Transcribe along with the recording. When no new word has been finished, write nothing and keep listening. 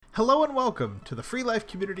Hello and welcome to the Free Life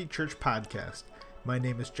Community Church podcast. My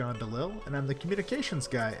name is John DeLille, and I'm the communications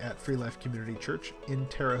guy at Free Life Community Church in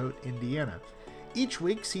Terre Haute, Indiana. Each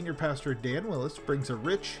week, Senior Pastor Dan Willis brings a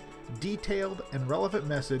rich, detailed, and relevant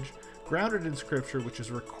message grounded in Scripture, which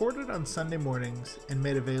is recorded on Sunday mornings and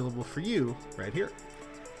made available for you right here.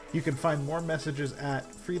 You can find more messages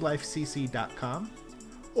at freelifecc.com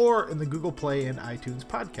or in the Google Play and iTunes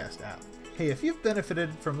podcast app. Hey, if you've benefited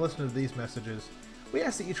from listening to these messages, we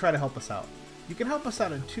ask that you try to help us out. You can help us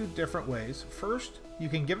out in two different ways. First, you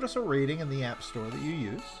can give us a rating in the app store that you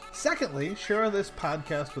use. Secondly, share this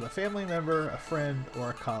podcast with a family member, a friend,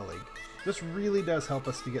 or a colleague. This really does help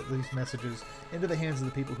us to get these messages into the hands of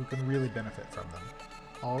the people who can really benefit from them.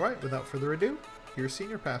 All right, without further ado, here's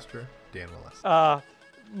Senior Pastor Dan Willis.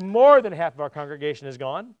 More than half of our congregation is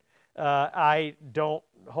gone. I don't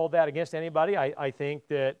hold that against anybody. I think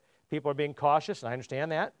that people are being cautious, and I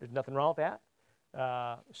understand that. There's nothing wrong with that.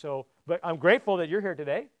 But I'm grateful that you're here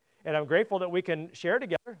today, and I'm grateful that we can share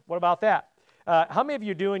together. What about that? How many of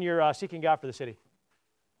you are doing your Seeking God for the City?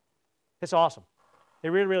 It's awesome. It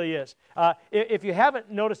really, really is. If you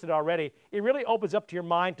haven't noticed it already, it really opens up to your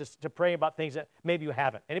mind to pray about things that maybe you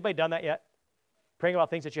haven't. Anybody done that yet? Praying about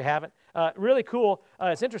things that you haven't? Really cool.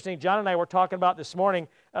 It's interesting. John and I were talking about this morning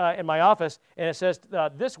in my office, and it says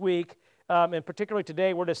this week, and particularly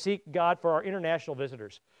today, we're to seek God for our international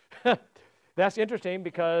visitors. That's interesting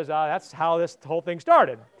because that's how this whole thing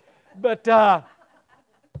started. But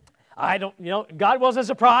I don't, God wasn't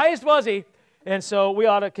surprised, was he? And so we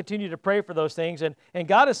ought to continue to pray for those things. And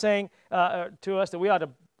God is saying to us that we ought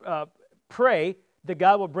to pray that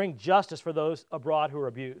God will bring justice for those abroad who are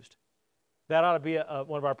abused. That ought to be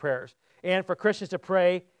one of our prayers. And for Christians to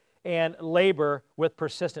pray and labor with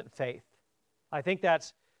persistent faith. I think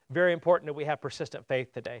that's very important that we have persistent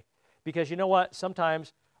faith today. Because you know what?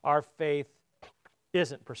 Sometimes our faith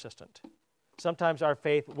isn't persistent. Sometimes our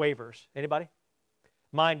faith wavers. Anybody?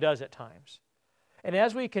 Mine does at times. And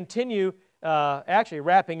as we continue actually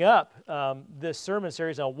wrapping up this sermon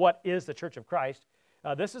series on what is the Church of Christ,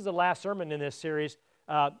 this is the last sermon in this series,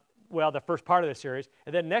 the first part of the series,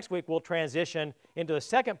 and then next week we'll transition into the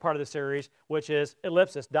second part of the series, which is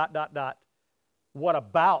ellipsis, ... What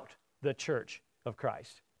about the Church of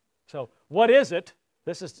Christ? So what is it?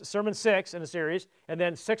 This is sermon 6 in the series, and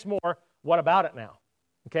then 6 more, what about it now?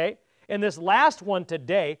 Okay? And this last one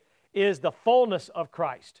today is the fullness of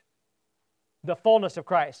Christ. The fullness of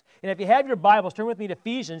Christ. And if you have your Bibles, turn with me to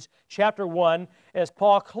Ephesians chapter 1, as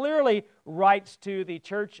Paul clearly writes to the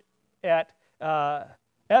church at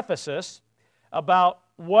Ephesus about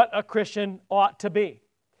what a Christian ought to be.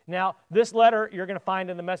 Now, this letter, you're going to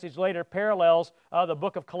find in the message later, parallels the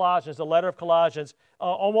book of Colossians, the letter of Colossians,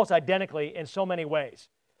 almost identically in so many ways.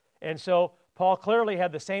 And so Paul clearly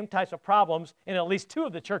had the same types of problems in at least 2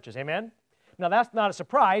 of the churches, amen? Now, that's not a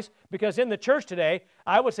surprise, because in the church today,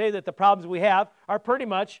 I would say that the problems we have are pretty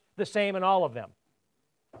much the same in all of them.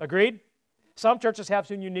 Agreed? Some churches have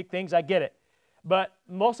some unique things, I get it. But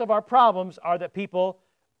most of our problems are that people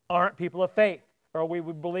aren't people of faith, or we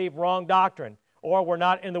believe wrong doctrine, or we're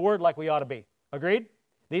not in the Word like we ought to be. Agreed?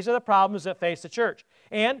 These are the problems that face the church.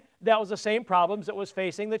 And that was the same problems that was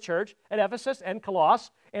facing the church at Ephesus and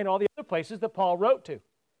Colossus and all the other places that Paul wrote to.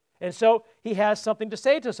 And so he has something to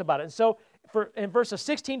say to us about it. And so in verses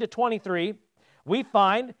 16 to 23, we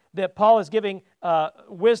find that Paul is giving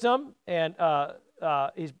wisdom, and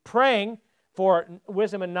he's praying for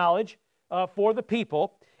wisdom and knowledge for the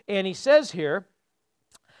people. And he says here,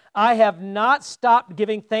 I have not stopped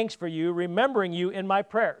giving thanks for you, remembering you in my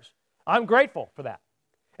prayers. I'm grateful for that.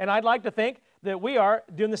 And I'd like to think that we are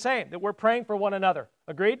doing the same, that we're praying for one another.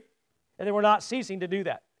 Agreed? And that we're not ceasing to do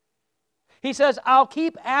that. He says, I'll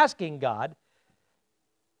keep asking God,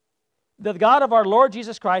 the God of our Lord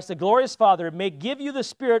Jesus Christ, the glorious Father, may give you the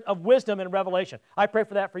spirit of wisdom and revelation. I pray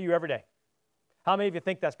for that for you every day. How many of you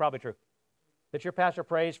think that's probably true? That your pastor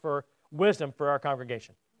prays for wisdom for our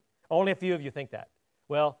congregation? Only a few of you think that.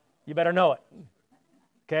 Well, you better know it.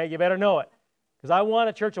 Okay, you better know it. Because I want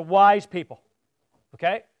a church of wise people.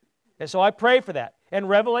 Okay? And so I pray for that. And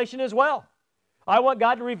revelation as well. I want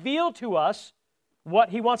God to reveal to us what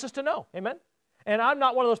He wants us to know. Amen? And I'm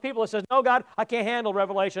not one of those people that says, no, God, I can't handle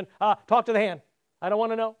revelation. Talk to the hand. I don't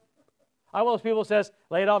want to know. I'm one of those people that says,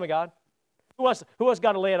 lay it on me, God. Who else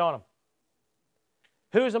got to lay it on them?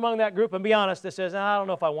 Who's among that group, and be honest, that says, I don't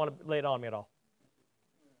know if I want to lay it on me at all?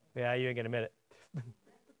 Yeah, you ain't going to admit it.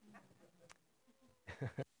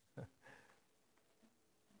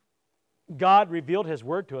 God revealed His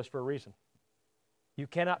Word to us for a reason. You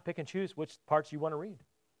cannot pick and choose which parts you want to read,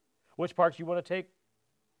 which parts you want to take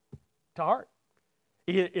to heart.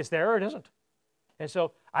 It's there or it isn't. And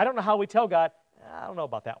so I don't know how we tell God, I don't know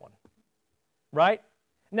about that one. Right?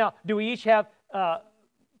 Now, do we each have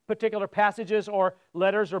particular passages or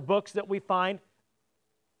letters or books that we find,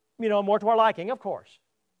 more to our liking? Of course.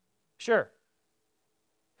 Sure.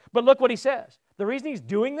 But look what he says. The reason he's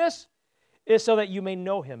doing this is so that you may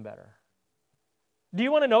know him better. Do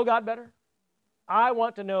you want to know God better? I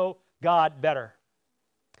want to know God better.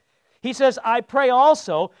 He says, I pray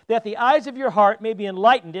also that the eyes of your heart may be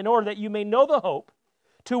enlightened in order that you may know the hope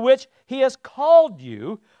to which he has called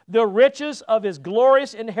you, the riches of his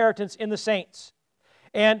glorious inheritance in the saints,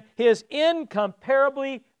 and his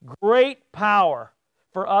incomparably great power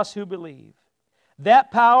for us who believe.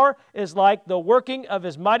 That power is like the working of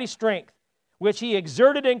his mighty strength, which he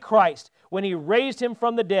exerted in Christ when he raised him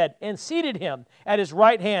from the dead and seated him at his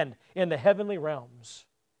right hand in the heavenly realms.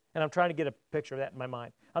 And I'm trying to get a picture of that in my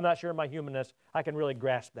mind. I'm not sure in my humanness I can really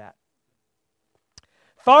grasp that.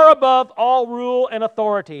 Far above all rule and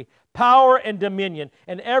authority, power and dominion,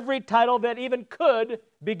 and every title that even could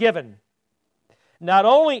be given, not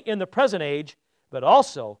only in the present age, but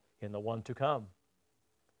also in the one to come.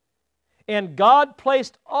 And God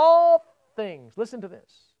placed all things, listen to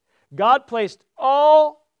this, God placed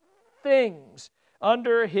all things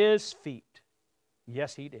under his feet.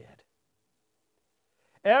 Yes, he did.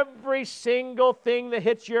 Every single thing that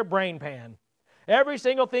hits your brain pan, every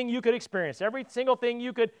single thing you could experience, every single thing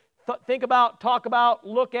you could think about, talk about,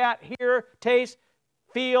 look at, hear, taste,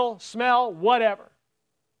 feel, smell, whatever.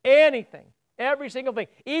 Anything, every single thing,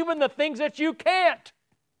 even the things that you can't,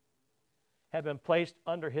 have been placed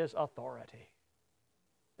under his authority.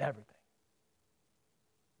 Everything.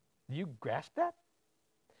 Do you grasp that?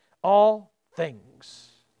 All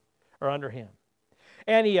things are under him.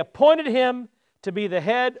 And he appointed him to be the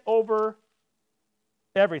head over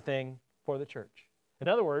everything for the church. In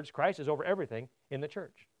other words, Christ is over everything in the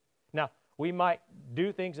church. Now, we might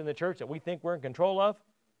do things in the church that we think we're in control of,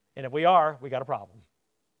 and if we are, we got a problem.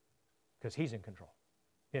 Because he's in control.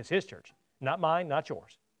 It's his church. Not mine, not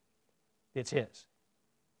yours. It's his.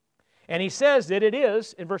 And he says that it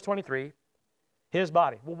is, in verse 23, his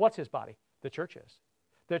body. Well, what's his body? The church is.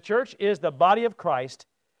 The church is the body of Christ,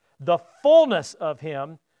 the fullness of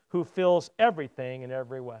him who fills everything in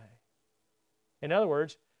every way. In other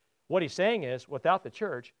words, what he's saying is, without the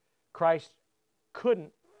church, Christ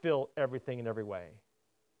couldn't fill everything in every way.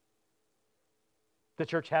 The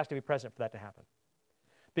church has to be present for that to happen.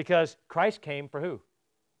 Because Christ came for who?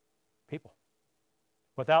 People.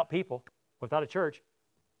 Without people, without a church,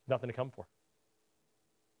 nothing to come for.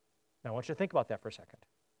 Now, I want you to think about that for a second.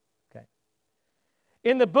 Okay.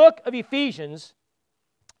 In the book of Ephesians,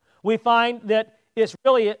 we find that it's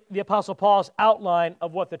really the Apostle Paul's outline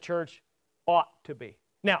of what the church ought to be.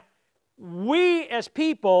 Now, we as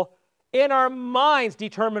people, in our minds,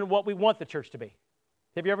 determine what we want the church to be.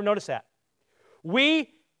 Have you ever noticed that? We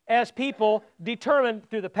as people determine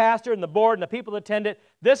through the pastor and the board and the people that attend it,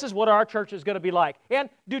 this is what our church is going to be like. And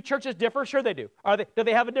do churches differ? Sure they do. Do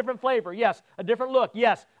they have a different flavor? Yes. A different look?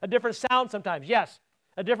 Yes. A different sound sometimes? Yes.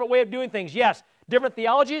 A different way of doing things? Yes. Different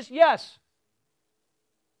theologies? Yes.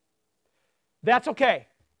 That's okay.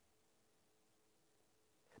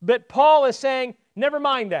 But Paul is saying, never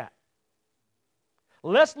mind that.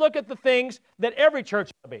 Let's look at the things that every church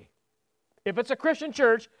ought to be. If it's a Christian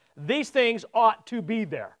church, these things ought to be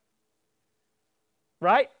there.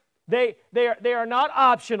 Right? They are not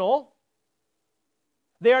optional.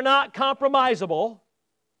 They are not compromisable.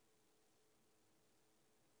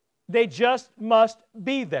 They just must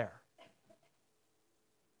be there.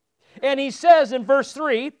 And he says in verse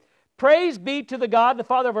 3, praise be to the God, the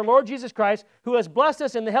Father of our Lord Jesus Christ, who has blessed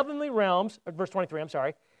us in the heavenly realms, verse 23, I'm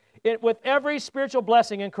sorry, with every spiritual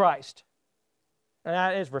blessing in Christ. And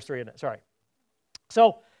that is verse 3, isn't it? Sorry.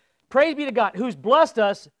 So, praise be to God, who's blessed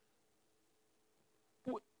us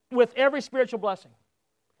with every spiritual blessing.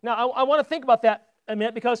 Now, I want to think about that a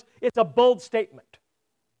minute because it's a bold statement.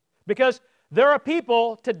 Because there are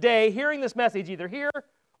people today hearing this message either here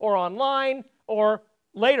or online or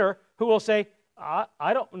later who will say,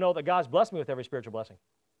 I don't know that God's blessed me with every spiritual blessing.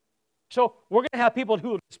 So we're going to have people who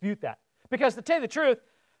will dispute that. Because to tell you the truth,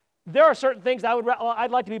 there are certain things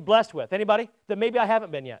I'd like to be blessed with. Anybody? That maybe I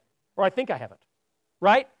haven't been yet. Or I think I haven't.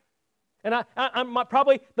 Right? And I'm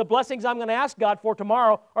probably the blessings I'm going to ask God for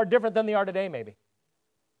tomorrow are different than they are today maybe.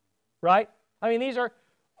 Right? I mean, these are,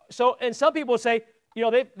 so, and some people say,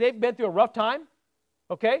 they've been through a rough time,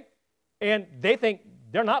 okay? And they think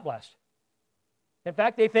they're not blessed. In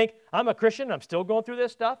fact, they think, I'm a Christian, I'm still going through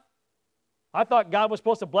this stuff. I thought God was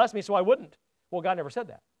supposed to bless me, so I wouldn't. Well, God never said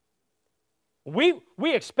that. We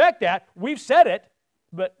expect that. We've said it,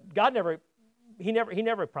 but God never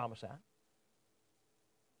promised that.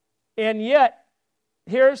 And yet,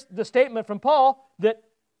 here's the statement from Paul that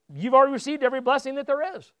you've already received every blessing that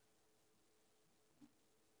there is.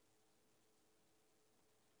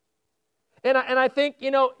 And I think,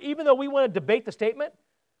 even though we want to debate the statement,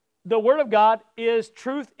 the Word of God is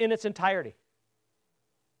truth in its entirety.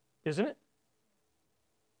 Isn't it?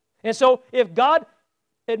 And so if God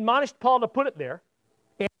admonished Paul to put it there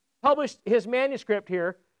and published his manuscript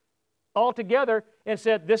here all together and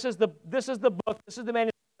said, this is the book, this is the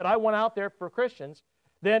manuscript that I want out there for Christians,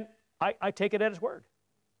 then I take it at his word.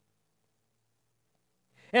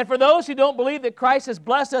 And for those who don't believe that Christ has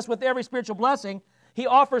blessed us with every spiritual blessing, he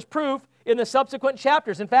offers proof in the subsequent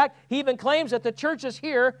chapters. In fact, he even claims that the church is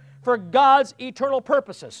here for God's eternal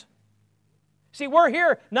purposes. See, we're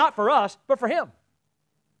here not for us, but for him.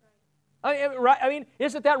 I mean,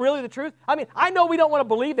 isn't that really the truth? I mean, I know we don't want to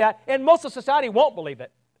believe that, and most of society won't believe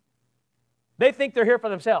it. They think they're here for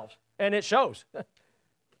themselves, and it shows.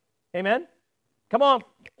 Amen? Come on,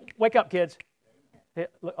 wake up, kids. Hey,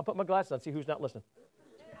 look, I'll put my glasses on, see who's not listening.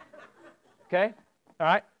 Okay? All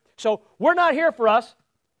right? So we're not here for us,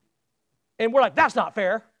 and we're like, that's not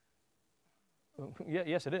fair.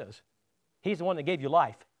 Yes, it is. He's the one that gave you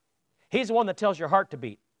life. He's the one that tells your heart to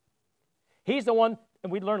beat. He's the one,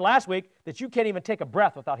 and we learned last week, that you can't even take a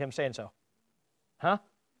breath without him saying so. Huh?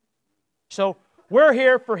 So we're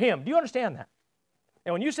here for him. Do you understand that?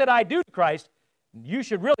 And when you said I do to Christ, you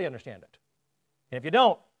should really understand it. And if you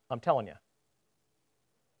don't, I'm telling you.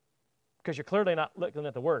 Because you're clearly not looking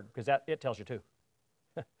at the Word, because it tells you to.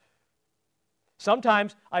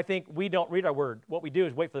 Sometimes I think we don't read our Word. What we do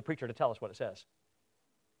is wait for the preacher to tell us what it says.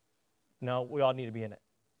 No, we all need to be in it.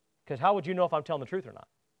 Because how would you know if I'm telling the truth or not?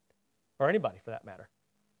 Or anybody, for that matter.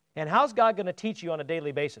 And how's God going to teach you on a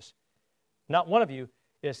daily basis? Not one of you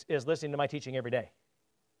is listening to my teaching every day.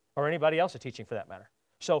 Or anybody else's teaching, for that matter.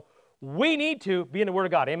 So we need to be in the Word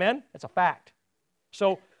of God. Amen? That's a fact.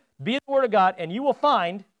 So be in the Word of God, and you will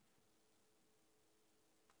find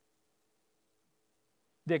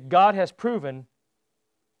that God has proven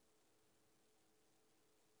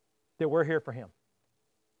that we're here for him.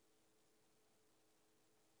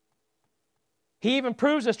 He even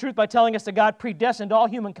proves this truth by telling us that God predestined all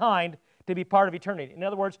humankind to be part of eternity. In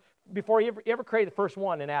other words, before he ever created the first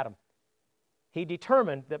one in Adam, he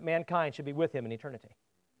determined that mankind should be with him in eternity.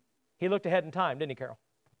 He looked ahead in time, didn't he, Carol?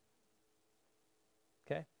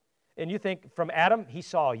 Okay? And you think from Adam, he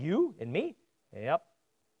saw you and me? Yep.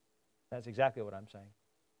 That's exactly what I'm saying.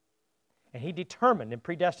 And he determined and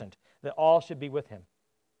predestined that all should be with him.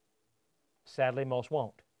 Sadly, most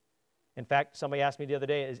won't. In fact, somebody asked me the other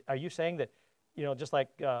day, are you saying that, just like,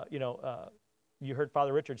 you heard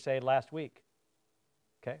Father Richard say last week,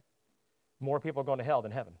 okay, more people are going to hell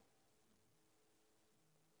than heaven.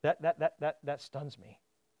 That stuns me.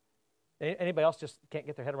 Anybody else just can't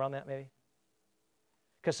get their head around that, maybe?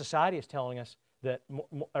 Because society is telling us that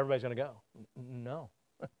everybody's going to go. No.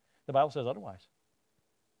 The Bible says otherwise.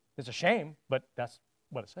 It's a shame, but that's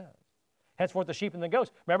what it says. Henceforth the sheep and the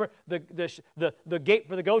goats. Remember, the gate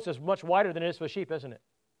for the goats is much wider than it is for the sheep, isn't it?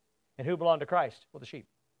 And who belong to Christ? Well, the sheep.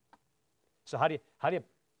 So how do you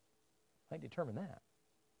determine that?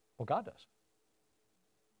 Well, God does.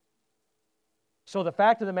 So the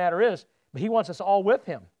fact of the matter is, he wants us all with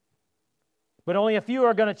him. But only a few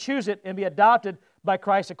are going to choose it and be adopted by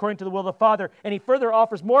Christ according to the will of the Father. And he further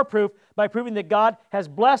offers more proof by proving that God has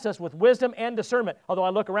blessed us with wisdom and discernment, although I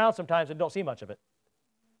look around sometimes and don't see much of it.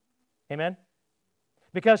 Amen?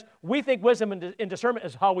 Because we think wisdom and discernment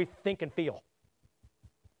is how we think and feel.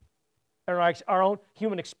 And our own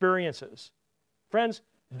human experiences. Friends,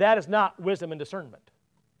 that is not wisdom and discernment.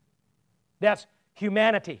 That's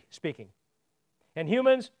humanity speaking. And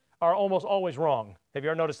humans are almost always wrong. Have you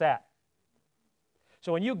ever noticed that?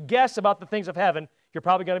 So when you guess about the things of heaven, you're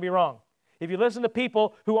probably going to be wrong. If you listen to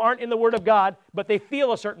people who aren't in the Word of God, but they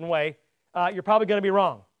feel a certain way, you're probably going to be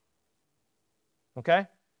wrong. Okay?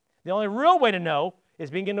 The only real way to know is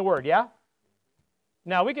being in the Word, yeah?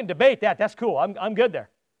 Now, we can debate that. That's cool. I'm good there.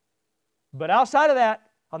 But outside of that,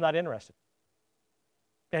 I'm not interested.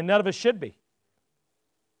 And none of us should be.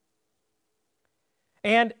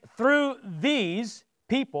 And through these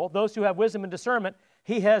people, those who have wisdom and discernment,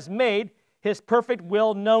 he has made his perfect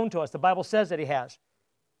will known to us. The Bible says that he has.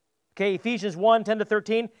 Okay, Ephesians 1, 10 to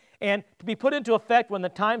 13. And to be put into effect when the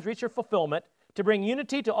times reach their fulfillment, to bring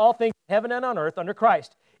unity to all things in heaven and on earth under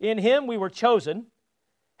Christ. In him we were chosen,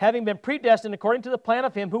 having been predestined according to the plan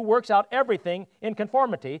of him who works out everything in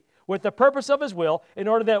conformity with the purpose of his will, in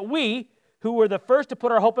order that we, who were the first to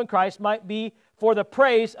put our hope in Christ, might be for the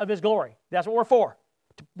praise of his glory. That's what we're for.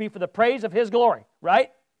 To be for the praise of his glory,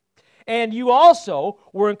 right? And you also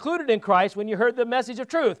were included in Christ when you heard the message of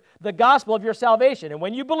truth, the gospel of your salvation. And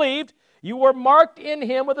when you believed, you were marked in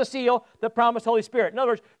Him with a seal, the promised Holy Spirit. In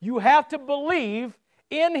other words, you have to believe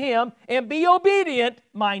in Him and be obedient,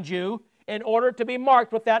 mind you, in order to be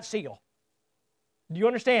marked with that seal. Do you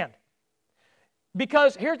understand?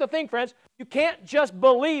 Because here's the thing, friends. You can't just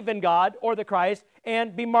believe in God or the Christ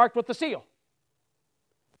and be marked with the seal.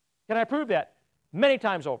 Can I prove that? Many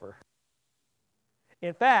times over.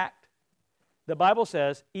 In fact, the Bible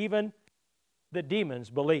says even the demons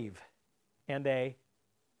believe and they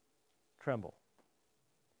tremble.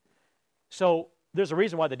 So there's a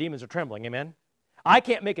reason why the demons are trembling, amen? I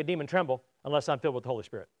can't make a demon tremble unless I'm filled with the Holy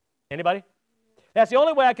Spirit. Anybody? That's the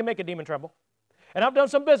only way I can make a demon tremble. And I've done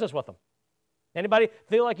some business with them. Anybody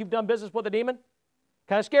feel like you've done business with a demon?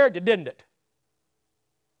 Kind of scared you, didn't it?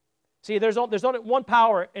 See, there's only one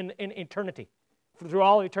power in eternity, through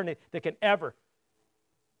all eternity, that can ever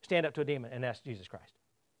stand up to a demon, and that's Jesus Christ.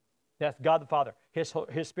 That's God the Father, His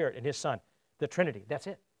Spirit, and His Son, the Trinity. That's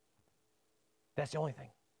it. That's the only thing.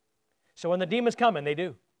 So when the demons come, and they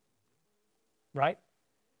do, right?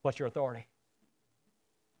 What's your authority?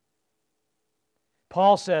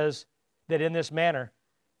 Paul says that in this manner,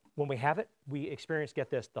 when we have it, we experience, get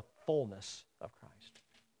this, the fullness of Christ.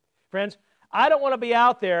 Friends, I don't want to be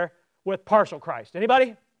out there with partial Christ.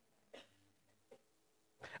 Anybody?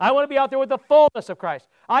 I want to be out there with the fullness of Christ.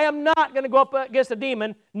 I am not going to go up against a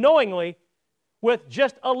demon knowingly with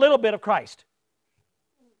just a little bit of Christ.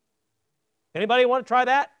 Anybody want to try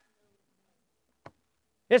that?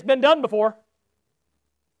 It's been done before.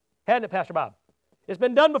 Hadn't it, Pastor Bob? It's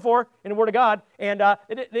been done before in the Word of God, and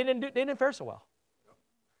they didn't fare so well.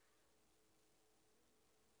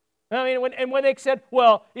 I mean, when they said,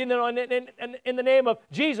 well, in the name of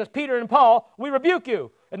Jesus, Peter, and Paul, we rebuke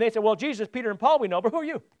you. And they said, well, Jesus, Peter, and Paul we know, but who are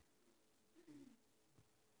you?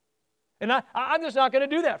 And I'm just not going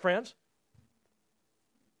to do that, friends.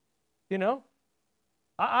 You know?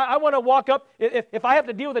 I want to walk up. If I have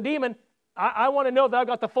to deal with a demon, I want to know that I've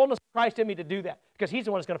got the fullness of Christ in me to do that, because He's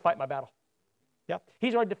the one that's going to fight my battle. Yeah?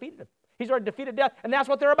 He's already defeated him. He's already defeated death, and that's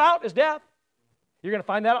what they're about, is death. You're going to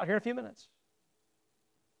find that out here in a few minutes.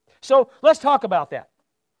 So let's talk about that.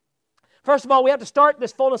 First of all, we have to start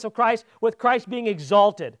this fullness of Christ with Christ being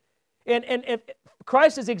exalted. And if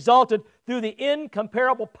Christ is exalted through the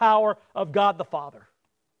incomparable power of God the Father.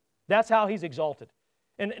 That's how He's exalted.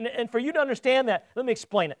 And for you to understand that, let me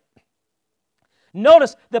explain it.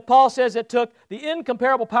 Notice that Paul says it took the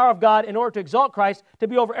incomparable power of God in order to exalt Christ to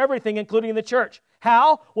be over everything, including the church.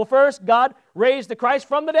 How? Well, first, God raised the Christ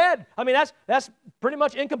from the dead. I mean, that's pretty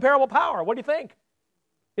much incomparable power. What do you think?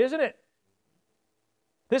 Isn't it?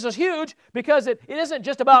 This is huge because it isn't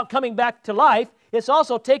just about coming back to life. It's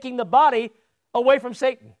also taking the body away from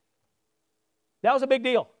Satan. That was a big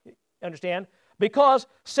deal, understand? Because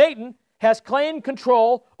Satan has claimed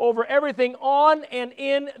control over everything on and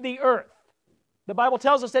in the earth. The Bible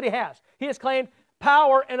tells us that he has. He has claimed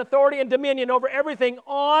power and authority and dominion over everything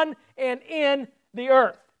on and in the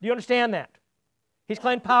earth. Do you understand that? He's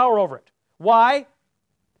claimed power over it. Why?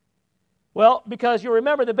 Well, because you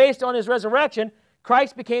remember that based on His resurrection,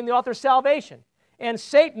 Christ became the author of salvation. And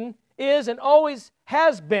Satan is and always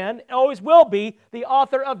has been, always will be, the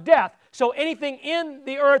author of death. So anything in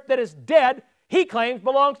the earth that is dead, he claims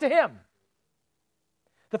belongs to him.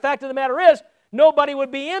 The fact of the matter is, nobody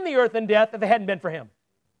would be in the earth and death if it hadn't been for him.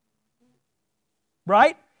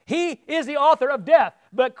 Right? He is the author of death,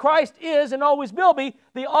 but Christ is and always will be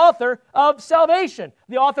the author of salvation,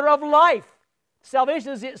 the author of life.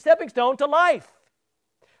 Salvation is the stepping stone to life.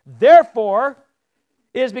 Therefore,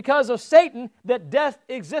 it is because of Satan that death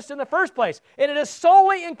exists in the first place. And it is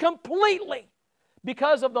solely and completely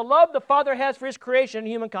because of the love the Father has for His creation,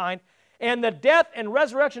 humankind, and the death and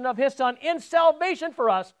resurrection of His Son in salvation for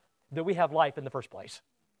us that we have life in the first place.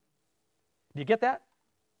 Do you get that?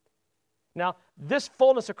 Now, this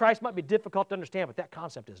fullness of Christ might be difficult to understand, but that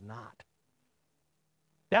concept is not.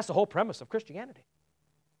 That's the whole premise of Christianity.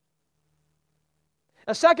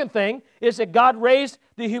 A second thing is that God raised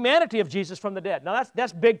the humanity of Jesus from the dead. Now,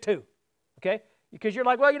 that's big too, okay? Because you're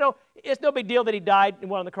like, well, you know, it's no big deal that He died and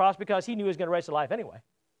went on the cross because He knew He was going to raise to life anyway.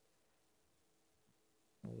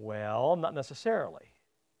 Well, not necessarily.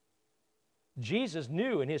 Jesus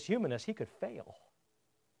knew in His humanness He could fail.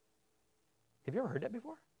 Have you ever heard that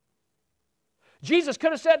before? Jesus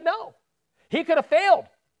could have said no. He could have failed.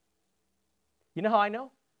 You know how I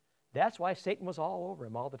know? That's why Satan was all over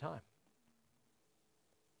Him all the time.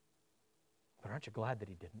 But aren't you glad that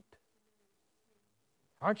He didn't?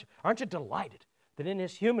 Aren't you delighted that in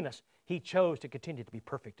His humanness He chose to continue to be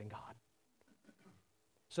perfect in God?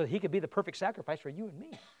 So that He could be the perfect sacrifice for you and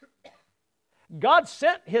me. God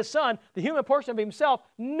sent His Son, the human portion of Himself,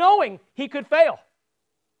 knowing He could fail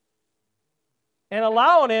and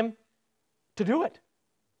allowing Him to do it.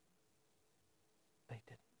 They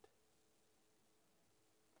didn't.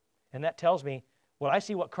 And that tells me, when I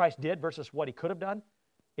see what Christ did versus what He could have done,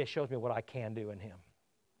 it shows me what I can do in Him.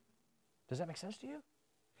 Does that make sense to you?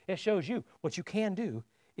 It shows you what you can do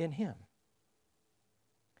in Him.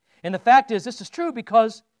 And the fact is, this is true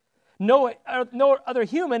because no other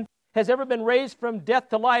human has ever been raised from death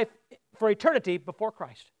to life for eternity before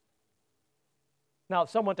Christ. Now,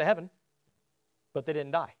 some went to heaven, but they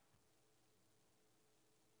didn't die.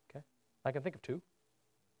 Okay? I can think of two.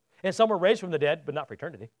 And some were raised from the dead, but not for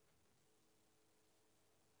eternity.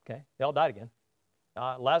 Okay? They all died again.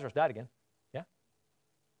 Lazarus died again. Yeah?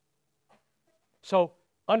 So,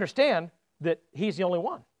 understand that He's the only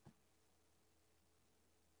one.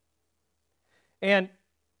 And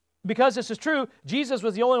because this is true, Jesus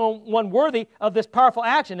was the only one worthy of this powerful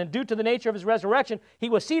action, and due to the nature of His resurrection, He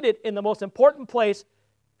was seated in the most important place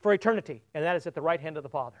for eternity, and that is at the right hand of the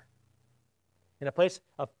Father, in a place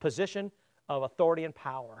of position of authority and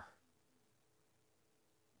power.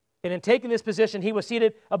 And in taking this position, He was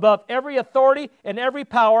seated above every authority and every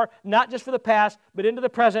power, not just for the past, but into the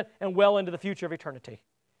present and well into the future of eternity.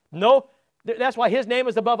 No, that's why His name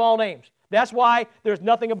is above all names. That's why there's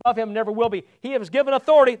nothing above Him, never will be. He has given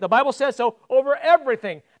authority, the Bible says so, over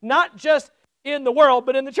everything, not just in the world,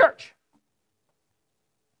 but in the church.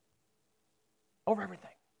 Over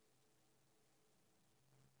everything.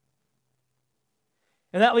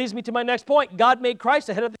 And that leads me to my next point. God made Christ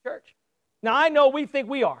the head of the church. Now, I know we think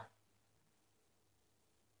we are.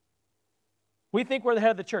 We think we're the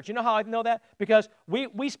head of the church. You know how I know that? Because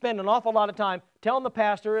we spend an awful lot of time telling the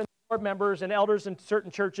pastor and board members and elders in certain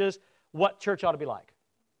churches what church ought to be like.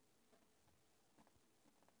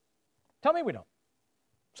 Tell me we don't.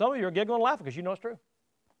 Some of you are giggling and laughing because you know it's true.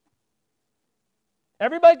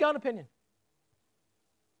 Everybody's got an opinion.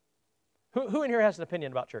 Who in here has an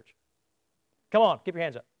opinion about church? Come on, keep your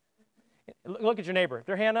hands up. Look at your neighbor. If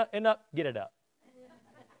their hand up, get it up.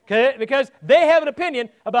 Okay? Because they have an opinion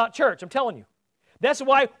about church, I'm telling you. That's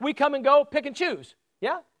why we come and go, pick and choose.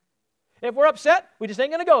 Yeah? If we're upset, we just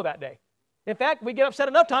ain't going to go that day. In fact, we get upset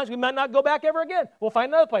enough times, we might not go back ever again. We'll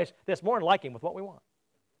find another place that's more in liking with what we want.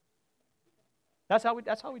 That's how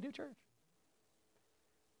we do church.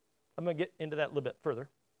 I'm going to get into that a little bit further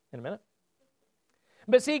in a minute.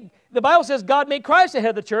 But see, the Bible says God made Christ the head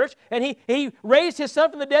of the church, and He raised His Son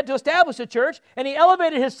from the dead to establish the church, and He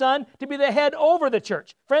elevated His Son to be the head over the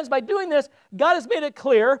church. Friends, by doing this, God has made it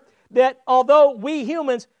clear that although we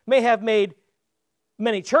humans may have made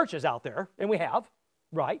many churches out there, and we have,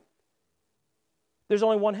 right? There's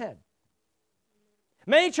only one head.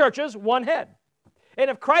 Many churches, one head. And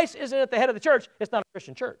if Christ isn't at the head of the church, it's not a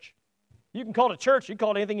Christian church. You can call it a church, you can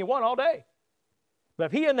call it anything you want all day. But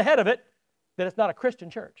if He isn't the head of it, then it's not a Christian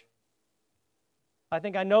church. I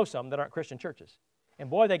think I know some that aren't Christian churches. And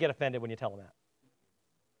boy, they get offended when you tell them that.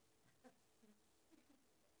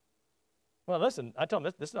 Well, listen, I tell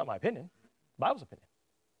them this is not my opinion. The Bible's opinion.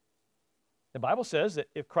 The Bible says that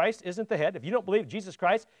if Christ isn't the head, if you don't believe Jesus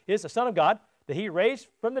Christ is the Son of God, that He raised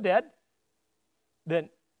from the dead, then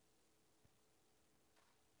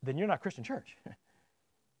you're not a Christian church.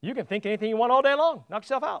 You can think anything you want all day long. Knock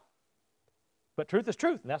yourself out. But truth is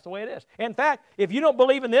truth, and that's the way it is. In fact, if you don't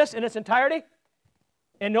believe in this in its entirety,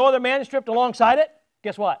 and no other manuscript alongside it,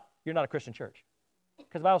 guess what? You're not a Christian church.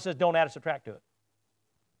 Because the Bible says don't add or subtract to it.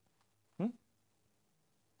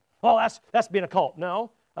 Well, that's being a cult.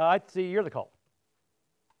 No, I see you're the cult.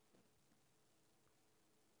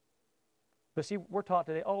 But see, we're taught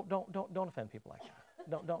today, oh, don't offend people like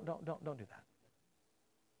that. Don't do that.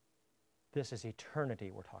 This is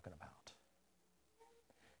eternity we're talking about.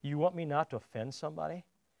 You want me not to offend somebody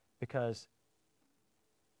because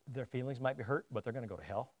their feelings might be hurt, but they're going to go to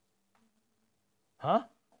hell? Huh?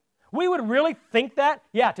 We would really think that?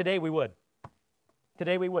 Yeah, today we would.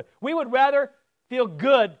 Today we would. We would rather feel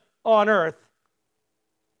good on earth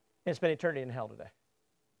and spend eternity in hell today.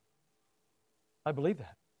 I believe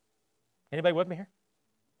that. Anybody with me here?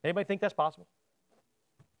 Anybody think that's possible?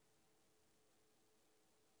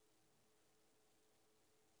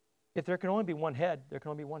 If there can only be one head, there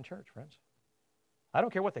can only be one church, friends. I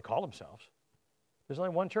don't care what they call themselves. There's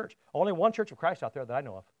only one church. Only one church of Christ out there that I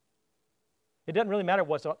know of. It doesn't really matter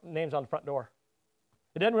what's name's on the front door.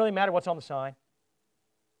 It doesn't really matter what's on the sign.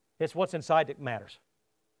 It's what's inside that matters.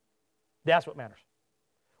 That's what matters.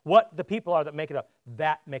 What the people are that make it up,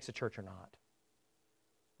 that makes a church or not.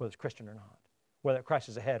 Whether it's Christian or not. Whether Christ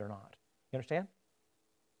is ahead or not. You understand?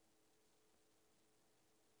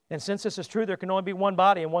 And since this is true, there can only be one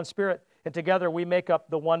body and one Spirit, and together we make up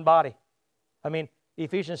the one body. I mean,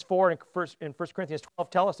 Ephesians 4 and 1 Corinthians 12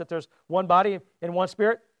 tell us that there's one body and one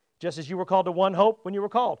Spirit, just as you were called to one hope when you were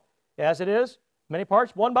called. As it is, many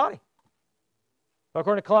parts, one body.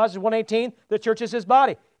 According to Colossians 1:18, the church is His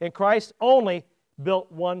body, and Christ only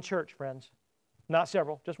built one church, friends. Not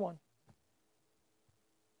several, just one.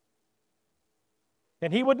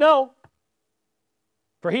 And He would know,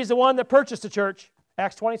 for He's the one that purchased the church.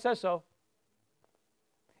 Acts 20 says so.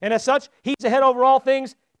 And as such, He's the head over all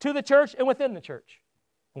things to the church and within the church.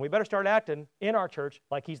 And we better start acting in our church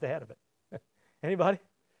like He's the head of it. Anybody?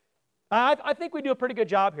 I think we do a pretty good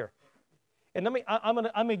job here. And I'm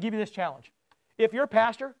gonna give you this challenge. If your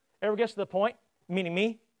pastor ever gets to the point, meaning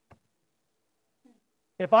me,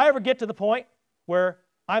 if I ever get to the point where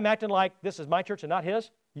I'm acting like this is my church and not his,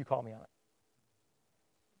 you call me on it.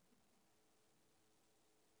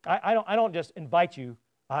 I don't just invite you,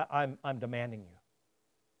 I'm demanding you.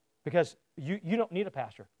 Because you don't need a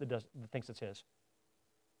pastor that thinks it's his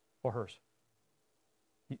or hers.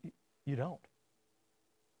 You don't.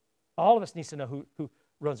 All of us needs to know who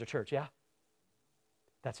runs the church, yeah?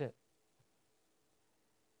 That's it.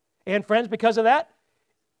 And friends, because of that,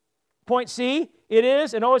 point C, it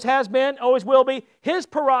is and always has been, always will be, His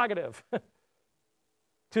prerogative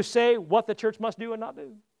to say what the church must do and not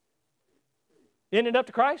do. Isn't it up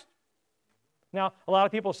to Christ? Now, a lot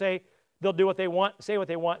of people say they'll do what they want, say what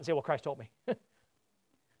they want, and say, well, Christ told me.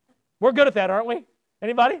 We're good at that, aren't we?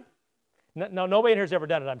 Anybody? No, nobody in here has ever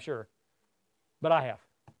done it, I'm sure. But I have.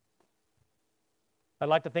 I'd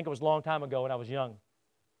like to think it was a long time ago when I was young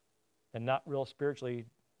and not real spiritually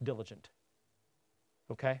diligent.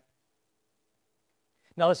 Okay?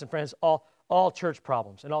 Now listen, friends, all church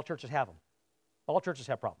problems, and all churches have them. All churches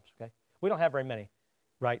have problems, okay? We don't have very many,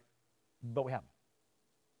 right? But we have them.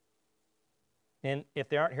 And if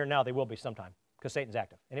they aren't here now, they will be sometime, because Satan's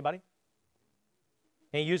active. Anybody?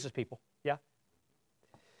 And he uses people, yeah?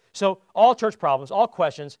 So all church problems, all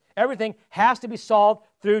questions, everything has to be solved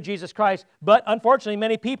through Jesus Christ. But unfortunately,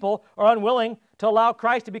 many people are unwilling to allow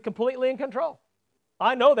Christ to be completely in control.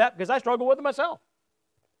 I know that because I struggle with it myself,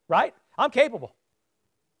 right? I'm capable.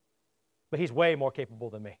 But He's way more capable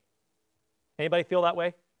than me. Anybody feel that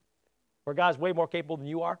way? Or God's way more capable than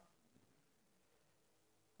you are?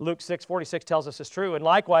 Luke 6:46 tells us it's true. And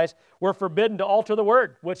likewise, we're forbidden to alter the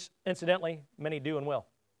word, which incidentally, many do and will.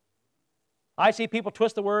 I see people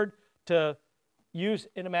twist the word to use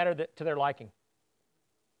in a manner that to their liking.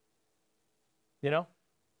 You know?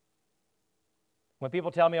 When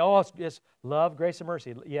people tell me, oh, it's love, grace, and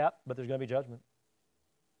mercy. Yeah, but there's going to be judgment.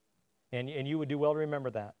 And you would do well to remember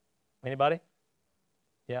that. Anybody?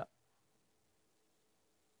 Yeah.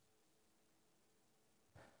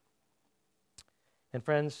 And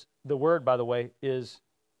friends, the Word, by the way, is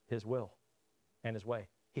His will and His way.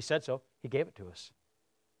 He said so. He gave it to us.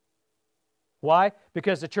 Why?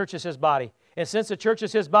 Because the church is His body. And since the church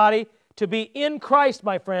is His body, to be in Christ,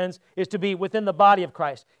 my friends, is to be within the body of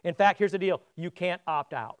Christ. In fact, here's the deal. You can't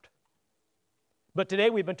opt out. But today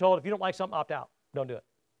we've been told if you don't like something, opt out. Don't do it.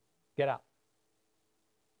 Get out.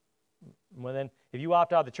 Well, then, if you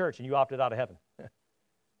opt out of the church and you opted out of heaven.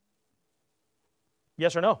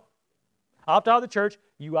 Yes or no? Opt out of the church,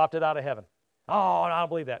 you opted out of heaven. Oh, I don't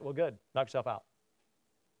believe that. Well, good. Knock yourself out.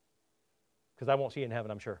 Because I won't see you in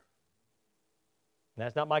heaven, I'm sure. And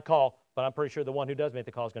that's not my call, but I'm pretty sure the one who does make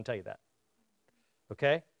the call is going to tell you that.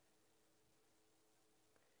 Okay?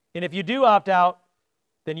 And if you do opt out,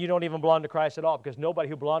 then you don't even belong to Christ at all, because nobody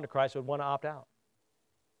who belonged to Christ would want to opt out.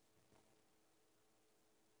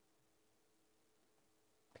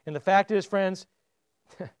 And the fact is, friends,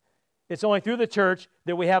 it's only through the church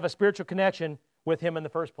that we have a spiritual connection with Him in the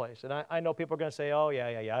first place. And I know people are going to say, oh, yeah,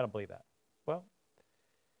 I don't believe that. Well,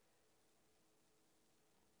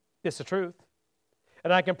 it's the truth.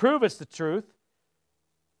 And I can prove it's the truth.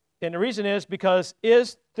 And the reason is because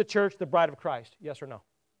is the church the bride of Christ? Yes or no?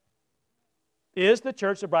 Is the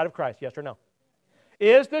church the bride of Christ? Yes or no?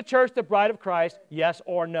 Is the church the bride of Christ? Yes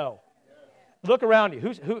or no? Look around you.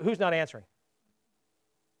 Who's not answering?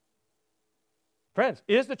 Friends,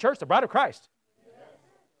 is the church the bride of Christ?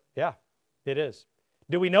 Yeah, it is.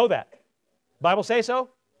 Do we know that? Bible say so?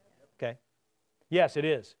 Okay. Yes, it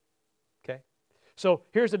is. Okay. So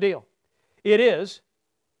here's the deal. It is,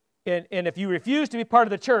 and if you refuse to be part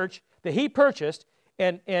of the church that He purchased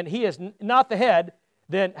and He is not the head,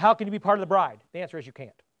 then how can you be part of the bride? The answer is you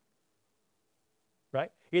can't.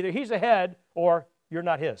 Right? Either He's the head or you're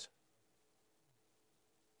not His.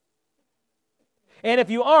 And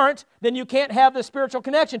if you aren't, then you can't have the spiritual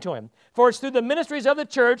connection to Him. For it's through the ministries of the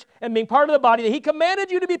church and being part of the body that He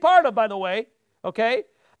commanded you to be part of, by the way, okay,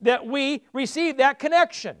 that we receive that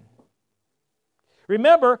connection.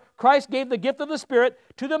 Remember, Christ gave the gift of the Spirit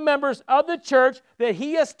to the members of the church that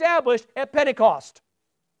He established at Pentecost.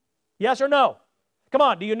 Yes or no? Come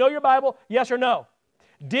on, do you know your Bible? Yes or no?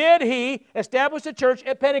 Did He establish the church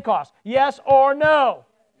at Pentecost? Yes or no?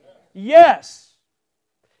 Yes.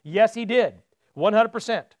 Yes, He did.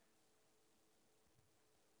 100%.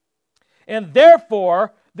 And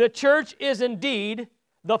therefore, the church is indeed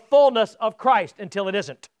the fullness of Christ until it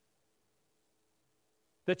isn't.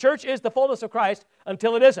 The church is the fullness of Christ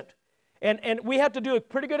until it isn't. And we have to do a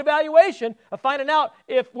pretty good evaluation of finding out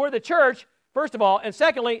if we're the church, first of all, and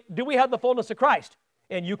secondly, do we have the fullness of Christ?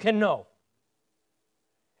 And you can know.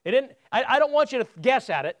 I don't want you to guess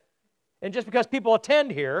at it, and just because people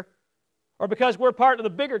attend here, or because we're part of the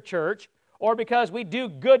bigger church, or because we do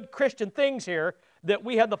good Christian things here, that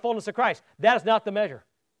we have the fullness of Christ. That is not the measure.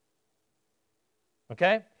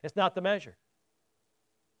 Okay? It's not the measure.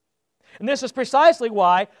 And this is precisely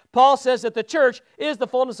why Paul says that the church is the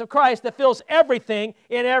fullness of Christ that fills everything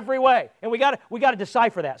in every way. And we got to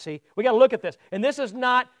decipher that, see? We got to look at this. And this is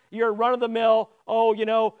not your run-of-the-mill,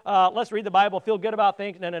 let's read the Bible, feel good about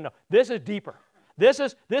things. No. This is deeper. This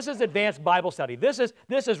is advanced Bible study. This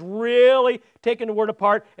is really taking the Word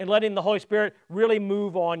apart and letting the Holy Spirit really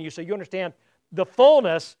move on you so you understand the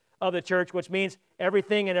fullness of the church, which means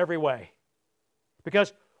everything in every way.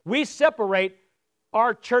 Because we separate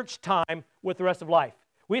our church time with the rest of life.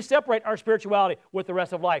 We separate our spirituality with the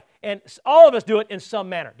rest of life. And all of us do it in some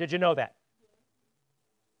manner. Did you know that?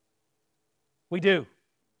 We do.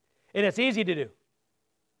 And it's easy to do.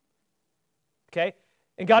 Okay?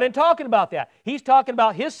 And God isn't talking about that. He's talking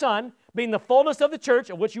about His Son being the fullness of the church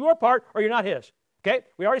of which you are part or you're not His. Okay?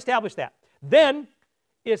 We already established that. Then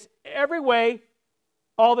it's every way,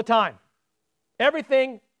 all the time.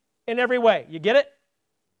 Everything in every way. You get it?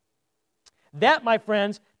 That, my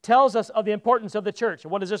friends, tells us of the importance of the church.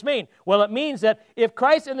 And what does this mean? Well, it means that if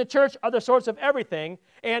Christ and the church are the source of everything,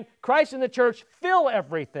 and Christ and the church fill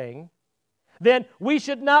everything, then we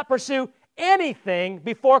should not pursue anything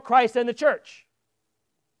before Christ and the church.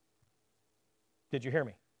 Did you hear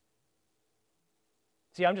me?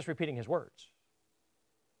 See, I'm just repeating His words.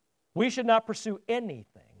 We should not pursue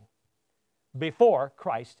anything before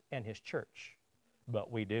Christ and His church.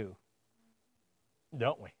 But we do.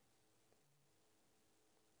 Don't we?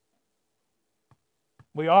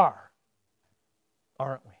 We are,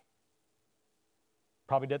 aren't we?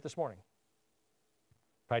 Probably did it this morning.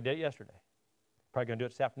 Probably did it yesterday. Probably going to do it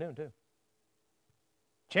this afternoon too.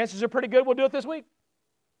 Chances are pretty good we'll do it this week.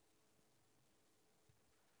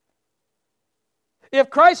 If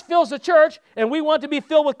Christ fills the church and we want to be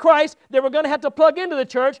filled with Christ, then we're going to have to plug into the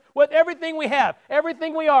church with everything we have,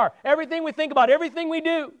 everything we are, everything we think about, everything we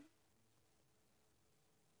do.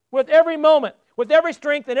 With every moment, with every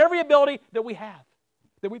strength and every ability that we have,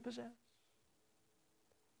 that we possess.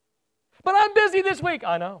 But I'm busy this week.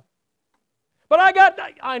 I know. But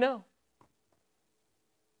I know.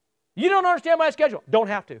 You don't understand my schedule. Don't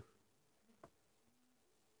have to.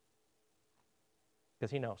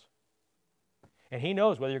 Because He knows. And He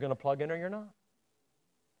knows whether you're going to plug in or you're not.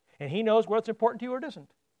 And He knows what's important to you or it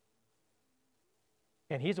isn't.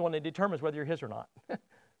 And He's the one that determines whether you're His or not.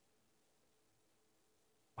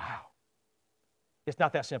 Wow. It's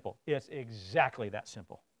not that simple. It's exactly that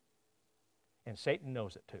simple. And Satan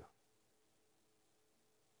knows it too.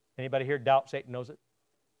 Anybody here doubt Satan knows it?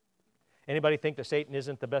 Anybody think that Satan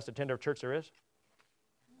isn't the best attender of church there is?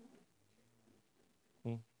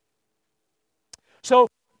 So,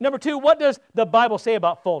 number two, what does the Bible say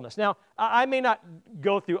about fullness? Now, I may not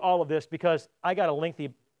go through all of this because I got a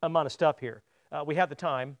lengthy amount of stuff here. We have the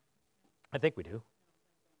time. I think we do.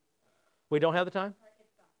 We don't have the time?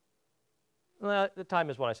 Well, the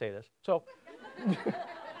time is when I say this. So,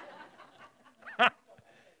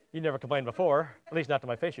 you never complained before. At least not to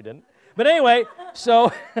my face you didn't. But anyway,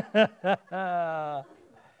 so,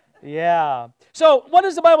 yeah. So, what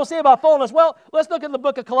does the Bible say about fullness? Well, let's look at the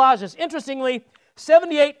book of Colossians. Interestingly,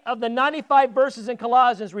 78 of the 95 verses in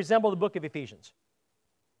Colossians resemble the book of Ephesians.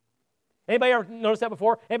 Anybody ever noticed that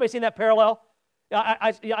before? Anybody seen that parallel?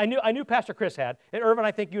 I knew Pastor Chris had. And Irvin,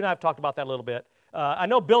 I think you and I have talked about that a little bit. I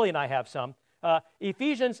know Billy and I have some.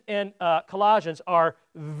 Ephesians and Colossians are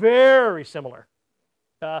very similar.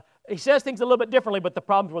 He says things a little bit differently, but the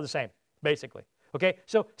problems were the same, basically. Okay,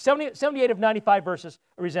 so 78 of 95 verses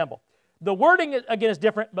resemble. The wording, again, is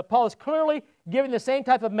different, but Paul is clearly giving the same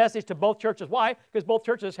type of message to both churches. Why? Because both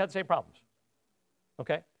churches had the same problems.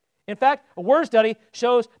 Okay? In fact, a word study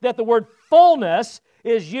shows that the word fullness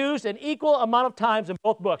is used an equal amount of times in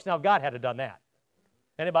both books. Now, God had to have done that.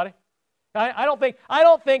 Anybody? I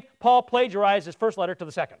don't think Paul plagiarized his first letter to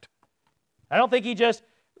the second. I don't think he just,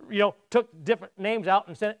 took different names out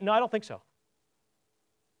and sent it. No, I don't think so.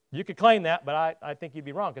 You could claim that, but I think you'd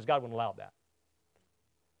be wrong because God wouldn't allow that.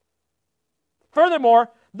 Furthermore,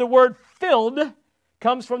 the word filled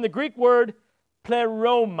comes from the Greek word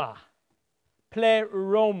pleroma.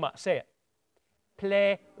 Pleroma. Say it.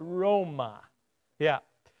 Pleroma. Yeah.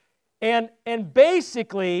 And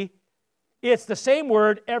basically, it's the same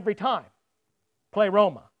word every time.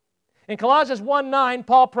 Pleroma. In Colossians 1:9,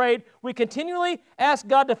 Paul prayed, "We continually ask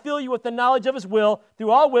God to fill you with the knowledge of His will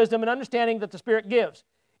through all wisdom and understanding that the Spirit gives."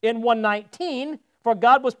 In 1:19, "For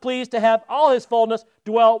God was pleased to have all His fullness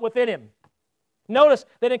dwell within Him." Notice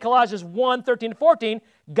that in Colossians 1:13-14,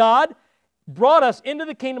 God brought us into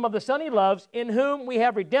the kingdom of the Son He loves, in whom we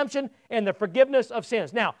have redemption and the forgiveness of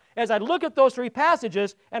sins. Now, as I look at those three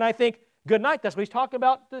passages, and I think, good night, that's what he's talking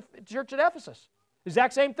about the church at Ephesus.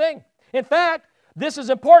 Exact same thing. In fact, this is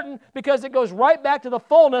important because it goes right back to the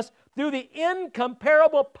fullness through the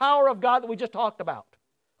incomparable power of God that we just talked about.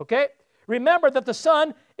 Okay? Remember that the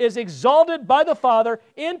Son is exalted by the Father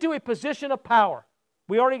into a position of power.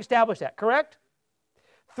 We already established that, correct?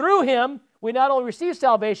 Through Him, we not only receive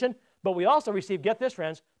salvation, but we also receive, get this,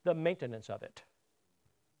 friends, the maintenance of it.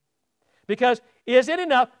 Because is it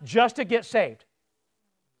enough just to get saved?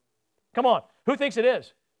 Come on, who thinks it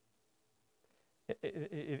is?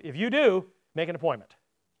 If you do, make an appointment,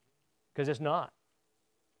 because it's not.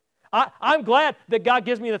 I'm glad that God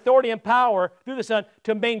gives me the authority and power through the Son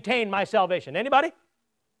to maintain my salvation. Anybody?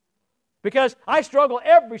 Because I struggle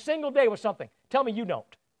every single day with something. Tell me you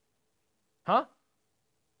don't. Huh?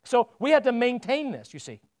 So we have to maintain this, you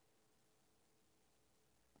see.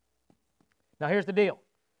 Now here's the deal.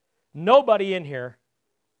 Nobody in here,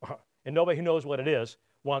 and nobody who knows what it is,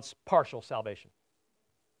 wants partial salvation.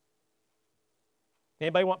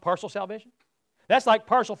 Anybody want partial salvation? That's like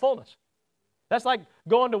partial fullness. That's like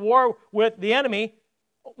going to war with the enemy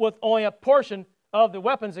with only a portion of the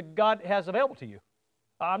weapons that God has available to you.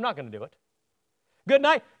 I'm not going to do it. Good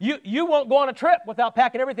night. You won't go on a trip without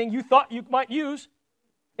packing everything you thought you might use.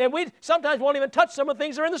 And we sometimes won't even touch some of the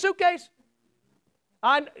things that are in the suitcase.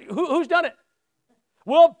 Who's done it?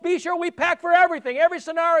 We'll be sure we pack for everything, every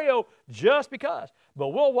scenario, just because. But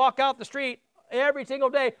we'll walk out the street every single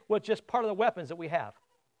day with just part of the weapons that we have.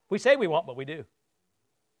 We say we won't, but we do.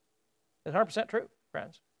 It's 100% true,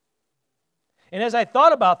 friends. And as I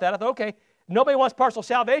thought about that, I thought, okay, nobody wants partial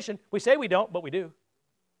salvation. We say we don't, but we do.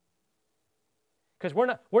 Because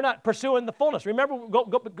we're not pursuing the fullness. Remember,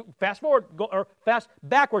 go fast forward, or fast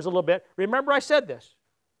backwards a little bit. Remember I said this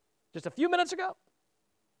just a few minutes ago.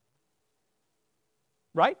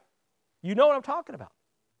 Right? You know what I'm talking about.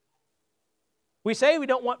 We say we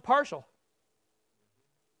don't want partial.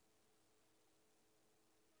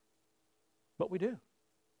 But we do.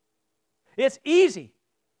 It's easy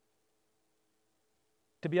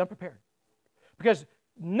to be unprepared. Because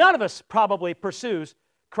none of us probably pursues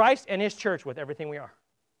Christ and His church with everything we are.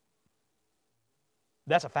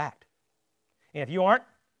 That's a fact. And if you aren't,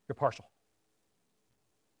 you're partial.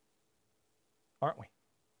 Aren't we?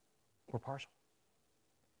 We're partial.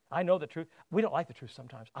 I know the truth. We don't like the truth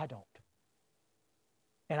sometimes. I don't.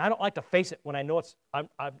 And I don't like to face it when I know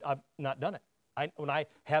I've not done it. When I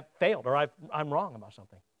have failed or I'm wrong about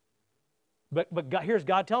something. But God, here's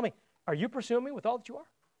God telling me, are you pursuing me with all that you are?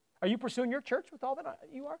 Are you pursuing your church with all that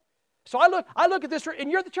you are? So I look at this,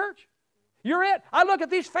 and you're the church. You're it. I look at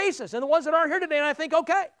these faces and the ones that aren't here today, and I think,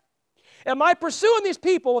 okay, am I pursuing these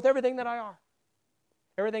people with everything that I are?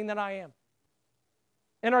 Everything that I am?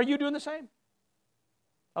 And are you doing the same?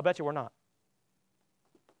 I'll bet you we're not.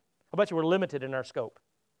 I'll bet you we're limited in our scope.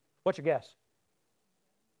 What's your guess?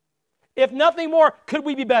 If nothing more, could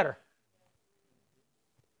we be better?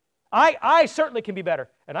 I certainly can be better,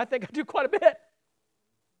 and I think I do quite a bit.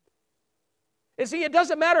 And see, it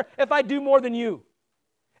doesn't matter if I do more than you.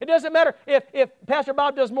 It doesn't matter if Pastor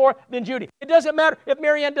Bob does more than Judy. It doesn't matter if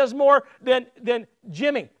Marianne does more than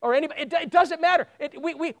Jimmy or anybody. It doesn't matter.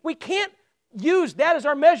 We can't use that as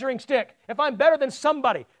our measuring stick. If I'm better than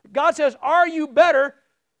somebody. God says, are you better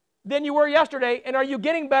than you were yesterday, and are you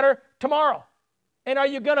getting better tomorrow? And are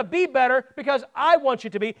you going to be better because I want you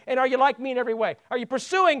to be, and are you like me in every way? Are you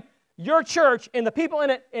pursuing your church and the people in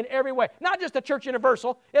it in every way? Not just the church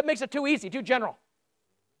universal. It makes it too easy, too general.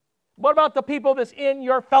 What about the people that's in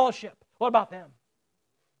your fellowship? What about them?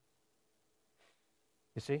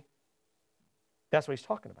 You see? That's what he's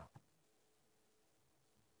talking about.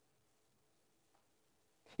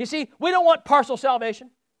 You see, we don't want partial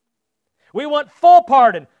salvation. We want full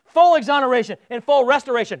pardon, full exoneration, and full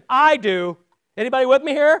restoration. I do. Anybody with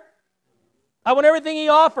me here? I want everything He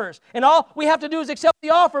offers. And all we have to do is accept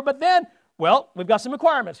the offer. But then, well, we've got some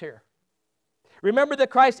requirements here. Remember that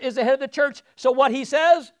Christ is the head of the church, so what He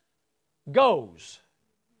says goes.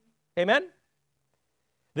 Amen?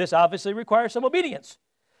 This obviously requires some obedience.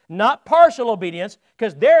 Not partial obedience,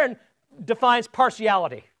 because therein defines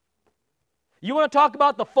partiality. You want to talk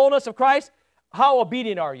about the fullness of Christ? How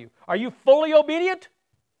obedient are you? Are you fully obedient?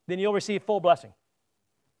 Then you'll receive full blessing.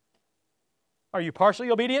 Are you partially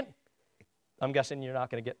obedient? I'm guessing you're not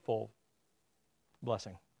going to get full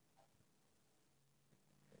blessing.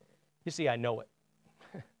 You see, I know it.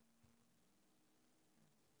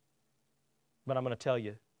 But I'm going to tell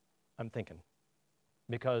you, I'm thinking.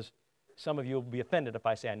 Because some of you will be offended if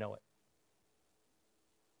I say I know it.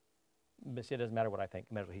 But see, it doesn't matter what I think.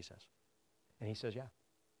 It matters what He says. And He says, yeah.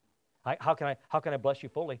 How can I bless you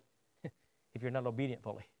fully if you're not obedient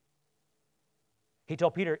fully? He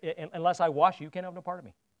told Peter, unless I wash you, you can't have no part of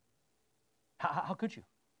me. How could you?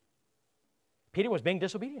 Peter was being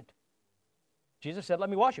disobedient. Jesus said, let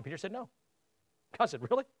me wash you. Peter said, no. God said,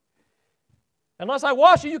 really? Unless I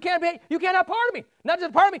wash you, you can't have part of me. Not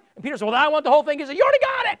just part of me. And Peter said, well, I want the whole thing. He said, you already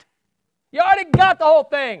got it. You already got the whole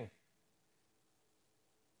thing.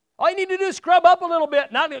 All you need to do is scrub up a little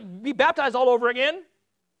bit, not be baptized all over again.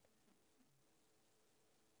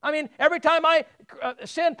 I mean, every time I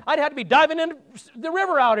sinned, I'd have to be diving into the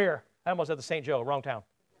river out here. I almost said the St. Joe, wrong town.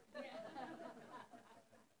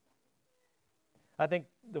 I think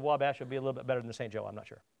the Wabash would be a little bit better than the St. Joe. I'm not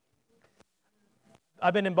sure.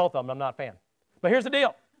 I've been in both of them. I'm not a fan. But here's the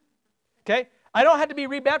deal. Okay? I don't have to be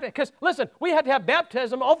rebaptized. Because, listen, we had to have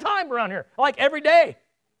baptism all the time around here. Like every day.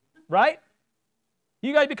 Right?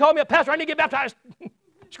 You guys be calling me up, Pastor, I need to get baptized.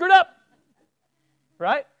 Screwed up.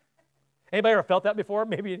 Right? Anybody ever felt that before?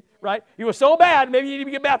 Maybe, right? You were so bad, maybe you need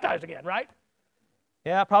to get baptized again, right?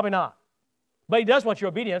 Yeah, probably not. But He does want your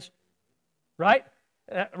obedience. Right?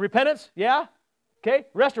 Repentance? Yeah. Okay?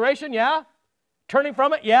 Restoration? Yeah. Turning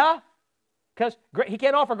from it? Yeah. Because He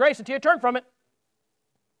can't offer grace until you turn from it.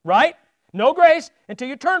 Right? No grace until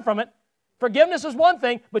you turn from it. Forgiveness is one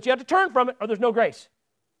thing, but you have to turn from it or there's no grace.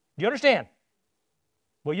 Do you understand?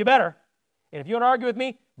 Well, you better. And if you want to argue with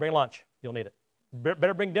me, bring lunch. You'll need it.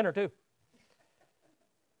 Better bring dinner too.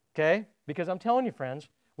 Okay? Because I'm telling you, friends,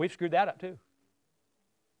 we've screwed that up too.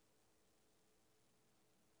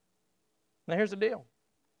 Now here's the deal.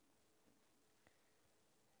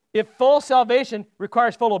 If full salvation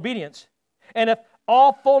requires full obedience, and if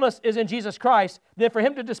all fullness is in Jesus Christ, then for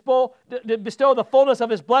Him to bestow the fullness of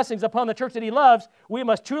His blessings upon the church that He loves, we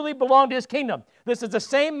must truly belong to His kingdom. This is the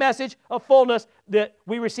same message of fullness that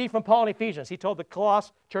we received from Paul in Ephesians. He told the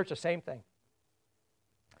Colossus church the same thing.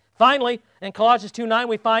 Finally, in Colossians 2:9,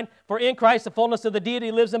 we find, for in Christ the fullness of the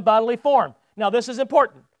deity lives in bodily form. Now, this is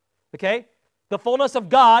important, okay? The fullness of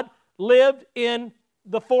God lived in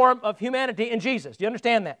the form of humanity in Jesus. Do you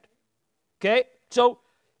understand that? Okay? So,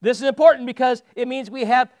 this is important because it means we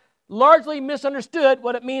have largely misunderstood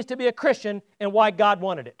what it means to be a Christian and why God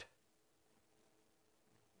wanted it.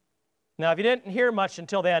 Now, if you didn't hear much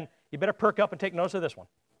until then, you better perk up and take notice of this one.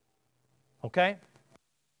 Okay?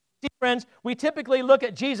 See, friends, we typically look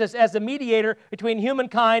at Jesus as the mediator between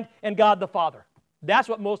humankind and God the Father. That's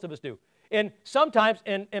what most of us do. And sometimes,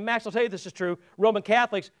 and Max will tell you this is true, Roman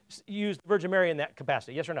Catholics use the Virgin Mary in that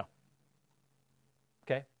capacity. Yes or no?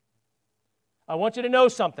 Okay? I want you to know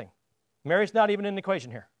something. Mary's not even in the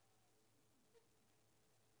equation here.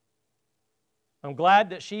 I'm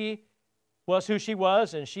glad that she was who she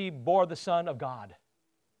was and she bore the Son of God.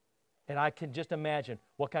 And I can just imagine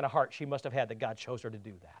what kind of heart she must have had that God chose her to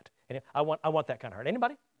do that. And I want that kind of heart.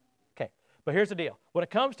 Anybody? Okay. But here's the deal. When it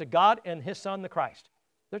comes to God and His Son, the Christ,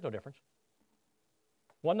 there's no difference.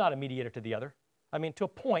 One not a mediator to the other. I mean, to a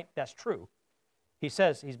point, that's true. He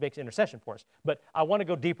says He makes intercession for us. But I want to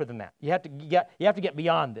go deeper than that. You have to get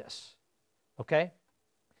beyond this. Okay?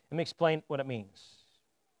 Let me explain what it means.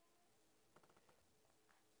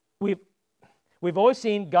 We've always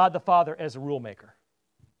seen God the Father as a rule maker.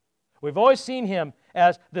 We've always seen Him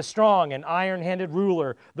as the strong and iron-handed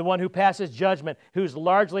ruler, the one who passes judgment, who's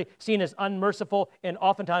largely seen as unmerciful and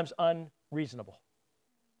oftentimes unreasonable.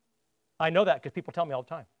 I know that because people tell me all the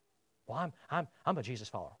time, well, I'm a Jesus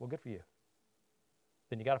follower. Well, good for you.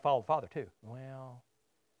 Then you got to follow the Father too. Well,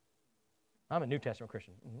 I'm a New Testament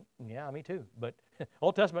Christian. Yeah, me too. But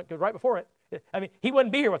Old Testament goes right before it. I mean, He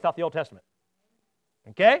wouldn't be here without the Old Testament.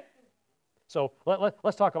 Okay? So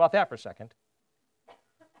let's talk about that for a second.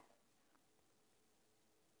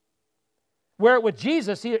 Where with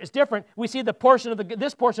Jesus, it's different. We see this portion of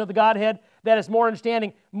the Godhead that is more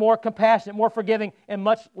understanding, more compassionate, more forgiving, and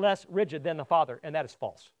much less rigid than the Father, and that is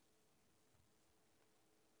false.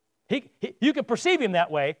 You can perceive him that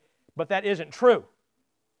way, but that isn't true.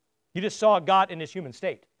 You just saw God in his human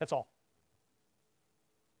state. That's all.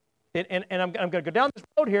 And I'm going to go down this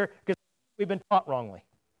road here because we've been taught wrongly.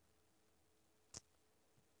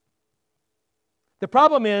 The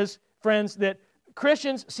problem is, friends, that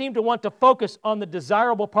Christians seem to want to focus on the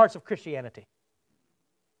desirable parts of Christianity.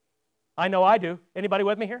 I know I do. Anybody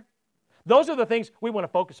with me here? Those are the things we want to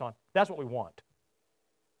focus on. That's what we want.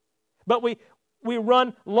 But we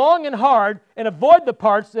run long and hard and avoid the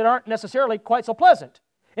parts that aren't necessarily quite so pleasant.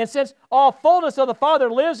 And since all fullness of the Father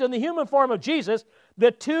lives in the human form of Jesus,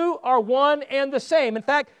 the two are one and the same. In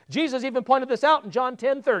fact, Jesus even pointed this out in John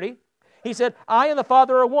 10:30. He said, I and the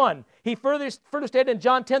Father are one. He further stated in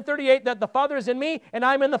John 10:38 that the Father is in me and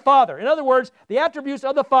I'm in the Father. In other words, the attributes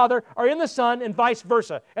of the Father are in the Son and vice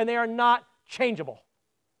versa, and they are not changeable.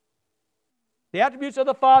 The attributes of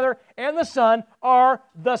the Father and the Son are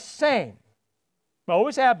the same. They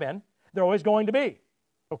always have been. They're always going to be.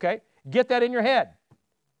 Okay? Get that in your head.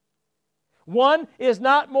 One is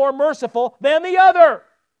not more merciful than the other.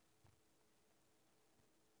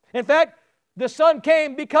 In fact, the Son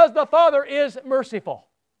came because the Father is merciful.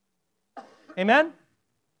 Amen?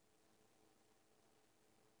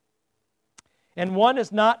 And one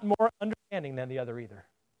is not more understanding than the other either.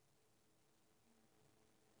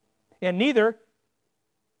 And neither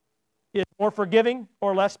is more forgiving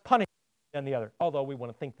or less punishing than the other, although we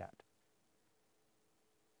want to think that.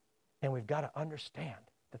 And we've got to understand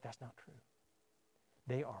that that's not true.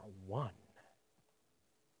 They are one.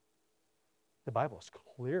 The Bible is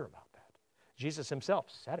clear about that. Jesus himself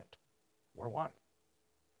said it. We're one.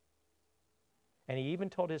 And he even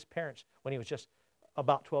told his parents when he was just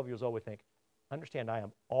about 12 years old, we think, understand, I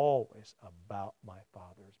am always about my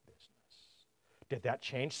Father's business. Did that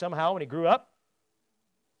change somehow when he grew up?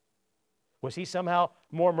 Was he somehow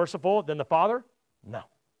more merciful than the Father? No.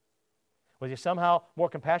 Was he somehow more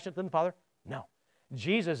compassionate than the Father? No.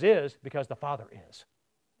 Jesus is because the Father is.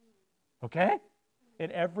 Okay?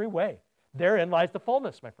 In every way. Therein lies the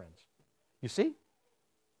fullness, my friends. You see?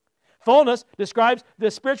 Fullness describes the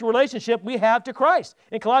spiritual relationship we have to Christ.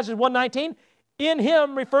 In Colossians 1:19, in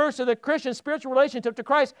him refers to the Christian spiritual relationship to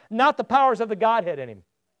Christ, not the powers of the Godhead in him.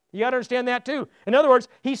 You got to understand that too. In other words,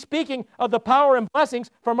 he's speaking of the power and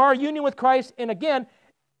blessings from our union with Christ. And again,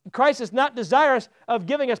 Christ is not desirous of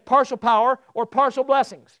giving us partial power or partial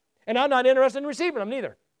blessings. And I'm not interested in receiving them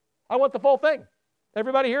neither. I want the full thing.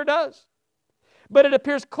 Everybody here does. But it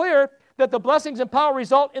appears clear that the blessings and power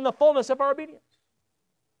result in the fullness of our obedience.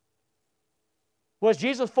 Was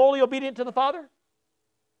Jesus fully obedient to the Father?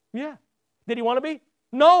 Yeah. Did he want to be?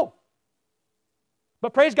 No.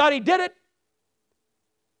 But praise God, he did it.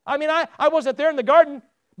 I mean, I wasn't there in the garden,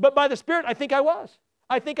 but by the Spirit, I think I was.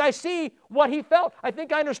 I think I see what he felt. I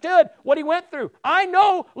think I understood what he went through. I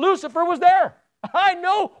know Lucifer was there. I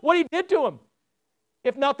know what he did to him,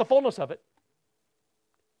 if not the fullness of it.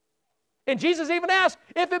 And Jesus even asked,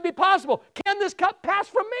 if it be possible, can this cup pass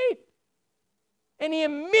from me? And he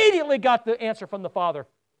immediately got the answer from the Father.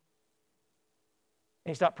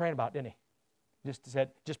 And he stopped praying about it, didn't he?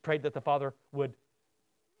 Just prayed that the Father would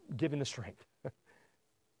give him the strength.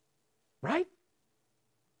 Right?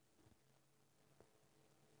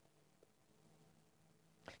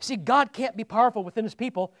 See, God can't be powerful within his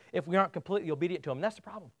people if we aren't completely obedient to him. That's the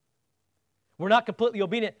problem. We're not completely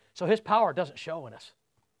obedient, so his power doesn't show in us.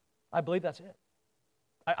 I believe that's it.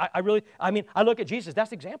 I look at Jesus,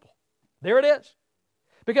 that's the example. There it is.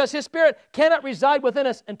 Because his Spirit cannot reside within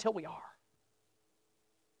us until we are.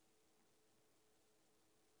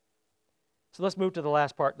 So let's move to the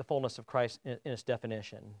last part, the fullness of Christ in its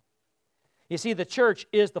definition. You see, the church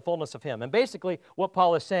is the fullness of him. And basically, what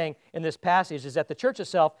Paul is saying in this passage is that the church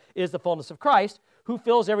itself is the fullness of Christ, who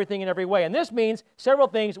fills everything in every way. And this means several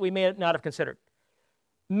things we may not have considered.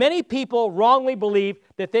 Many people wrongly believe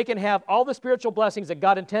that they can have all the spiritual blessings that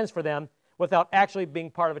God intends for them without actually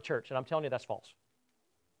being part of a church. And I'm telling you, that's false.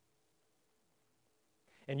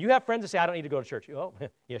 And you have friends that say, I don't need to go to church. Oh,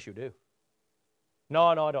 yes, you do. No,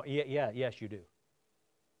 I don't. Yes, you do.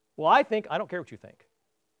 Well, I don't care what you think.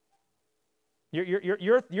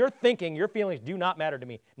 Your thinking, your feelings do not matter to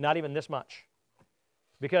me, not even this much.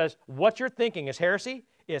 Because what you're thinking is heresy,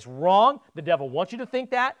 it's wrong, the devil wants you to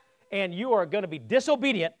think that, and you are going to be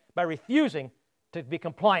disobedient by refusing to be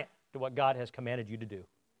compliant to what God has commanded you to do.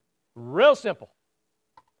 Real simple.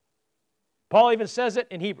 Paul even says it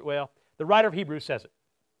in Hebrew. Well, the writer of Hebrews says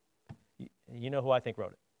it. You know who I think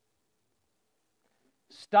wrote it.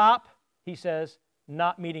 Stop, he says,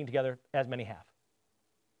 not meeting together as many have.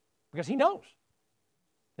 Because he knows.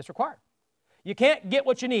 It's required. You can't get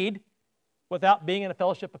what you need without being in a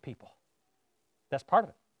fellowship of people. That's part of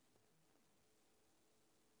it.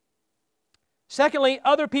 Secondly,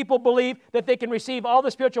 other people believe that they can receive all the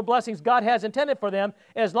spiritual blessings God has intended for them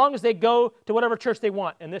as long as they go to whatever church they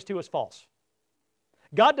want, and this too is false.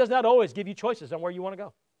 God does not always give you choices on where you want to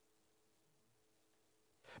go.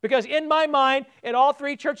 Because in my mind, in all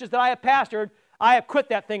 3 churches that I have pastored, I have quit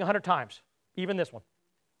that thing 100 times, even this one,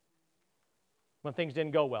 when things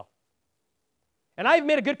didn't go well. And I've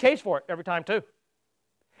made a good case for it every time too.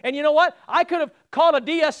 And you know what? I could have called a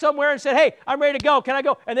DS somewhere and said, hey, I'm ready to go. Can I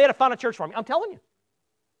go? And they'd have found a church for me. I'm telling you.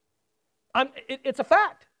 It's a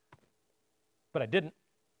fact. But I didn't.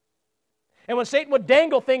 And when Satan would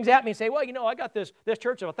dangle things at me and say, well, you know, I got this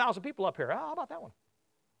church of 1,000 people up here. How about that one?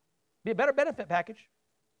 Be a better benefit package.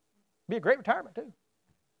 Be a great retirement too.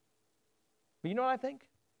 But you know what I think?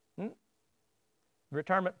 The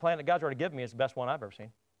retirement plan that God's already given me is the best one I've ever seen.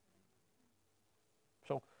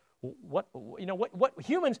 So what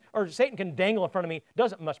humans or Satan can dangle in front of me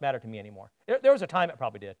doesn't much matter to me anymore. There was a time it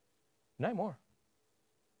probably did. Not anymore.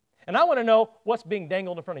 And I want to know what's being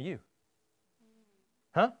dangled in front of you.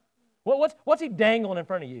 Huh? What's he dangling in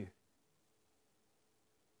front of you?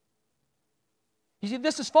 You see,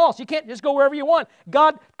 this is false. You can't just go wherever you want.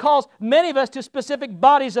 God calls many of us to specific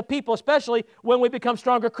bodies of people, especially when we become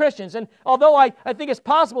stronger Christians. And although I think it's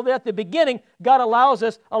possible that at the beginning, God allows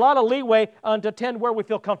us a lot of leeway to attend where we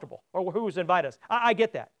feel comfortable or who's invite us. I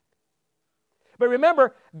get that. But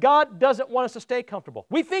remember, God doesn't want us to stay comfortable.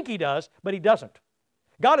 We think He does, but He doesn't.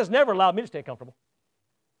 God has never allowed me to stay comfortable.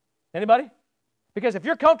 Anybody? Because if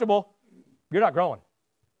you're comfortable, you're not growing.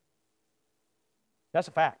 That's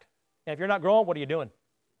a fact. And if you're not growing, what are you doing?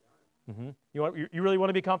 You really want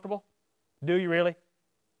to be comfortable? Do you really?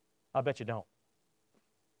 I bet you don't.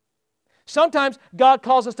 Sometimes God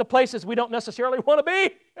calls us to places we don't necessarily want to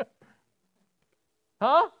be.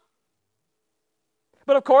 Huh?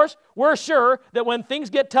 But of course, we're sure that when things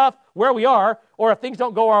get tough where we are, or if things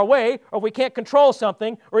don't go our way, or if we can't control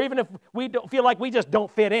something, or even if we don't feel like we just don't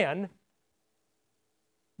fit in,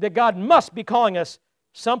 that God must be calling us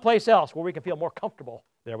someplace else where we can feel more comfortable.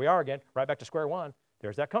 There we are again, right back to square one.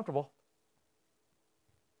 There's that comfortable.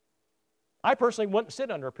 I personally wouldn't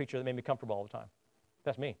sit under a preacher that made me comfortable all the time.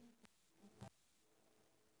 That's me.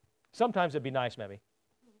 Sometimes it'd be nice, maybe.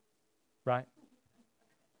 Right?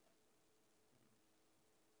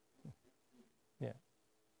 Yeah.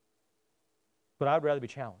 But I'd rather be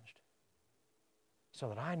challenged so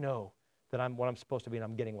that I know that I'm what I'm supposed to be and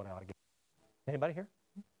I'm getting what I ought to get. Anybody here?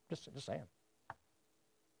 Just saying.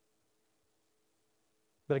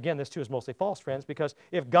 But again, this too is mostly false, friends, because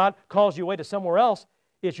if God calls you away to somewhere else,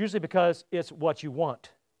 it's usually because it's what you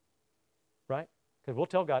want, right? Because we'll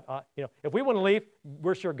tell God, if we want to leave,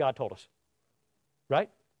 we're sure God told us, right?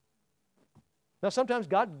 Now, sometimes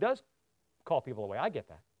God does call people away. I get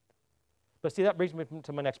that. But see, that brings me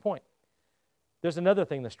to my next point. There's another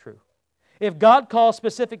thing that's true. If God calls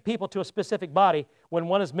specific people to a specific body, when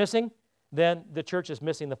one is missing, then the church is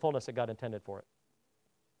missing the fullness that God intended for it.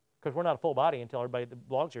 Because we're not a full body until everybody that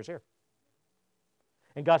belongs here is here.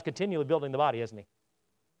 And God's continually building the body, isn't He?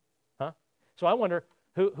 Huh? So I wonder,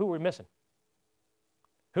 who we're missing?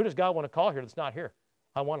 Who does God want to call here that's not here?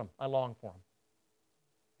 I want them. I long for them.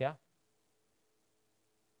 Yeah?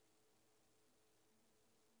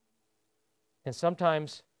 And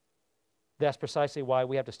sometimes that's precisely why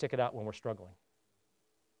we have to stick it out when we're struggling.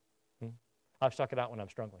 I've stuck it out when I'm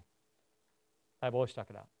struggling. I've always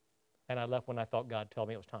stuck it out. And I left when I felt God tell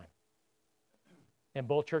me it was time. And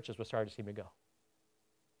both churches were sorry to see me go.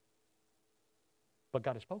 But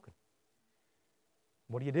God has spoken.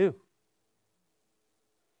 What do you do?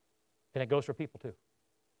 And it goes for people too.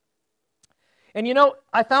 And you know,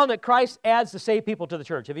 I found that Christ adds the saved people to the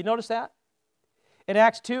church. Have you noticed that? In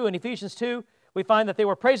Acts 2 and Ephesians 2, we find that they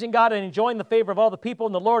were praising God and enjoying the favor of all the people,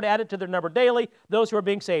 and the Lord added to their number daily those who are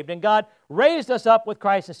being saved. And God raised us up with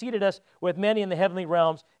Christ and seated us with many in the heavenly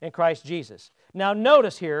realms in Christ Jesus. Now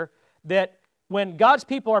notice here that when God's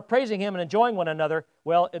people are praising Him and enjoying one another,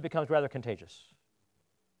 well, it becomes rather contagious.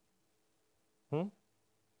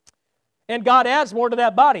 And God adds more to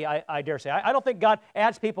that body, I dare say. I don't think God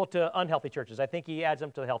adds people to unhealthy churches. I think He adds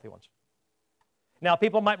them to the healthy ones. Now,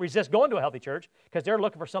 people might resist going to a healthy church because they're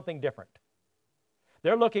looking for something different.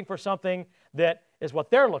 They're looking for something that is what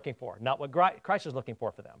they're looking for, not what Christ is looking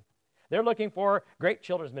for them. They're looking for great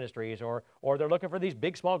children's ministries, or they're looking for these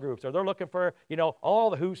big small groups, or they're looking for, all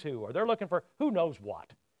the who's who, or they're looking for who knows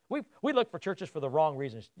what. We look for churches for the wrong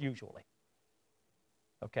reasons, usually.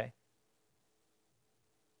 Okay?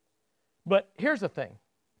 But here's the thing.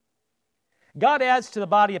 God adds to the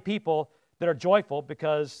body of people that are joyful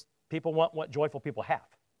because people want what joyful people have.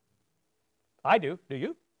 I do. Do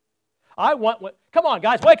you? I want what... Come on,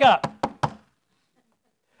 guys, wake up.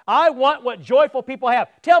 I want what joyful people have.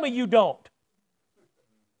 Tell me you don't.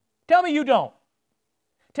 Tell me you don't.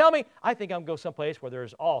 Tell me, I think I'm going to go someplace where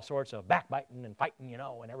there's all sorts of backbiting and fighting, and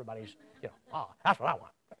everybody's, oh, that's what I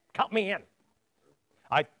want. Count me in.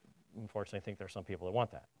 I unfortunately think there's some people that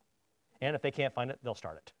want that. And if they can't find it, they'll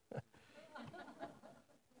start it.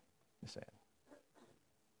 Just saying.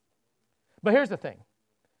 But here's the thing.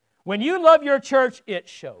 When you love your church, it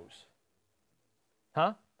shows.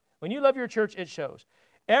 Huh? When you love your church, it shows.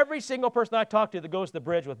 Every single person I talk to that goes to the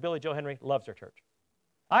bridge with Billy Joe Henry loves their church.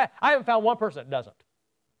 I haven't found one person that doesn't.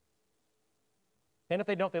 And if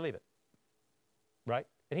they don't, they leave it. Right?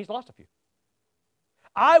 And he's lost a few.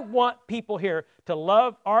 I want people here to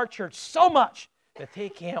love our church so much that they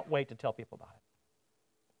can't wait to tell people about it.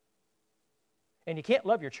 And you can't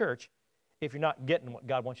love your church if you're not getting what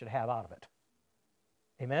God wants you to have out of it.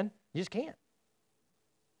 Amen? You just can't.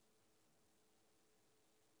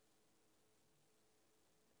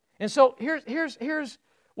 And so here's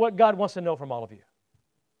what God wants to know from all of you.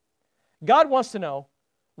 God wants to know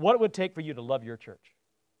what it would take for you to love your church.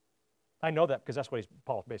 I know that because that's what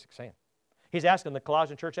Paul's basically saying. He's asking the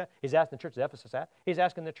Colossian church that. He's asking the church at Ephesus that. He's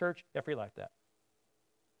asking the church at Free Life that.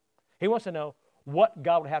 He wants to know what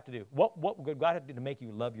God would have to do. What would God have to do to make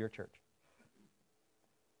you love your church?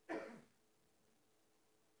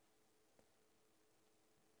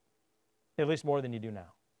 At least more than you do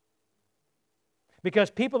now.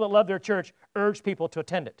 Because people that love their church urge people to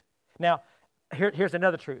attend it. Now, here's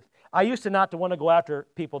another truth. I used to not to want to go after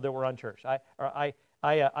people that were unchurched. I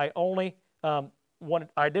didn't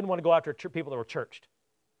want to go after people that were churched.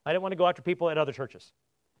 I didn't want to go after people at other churches.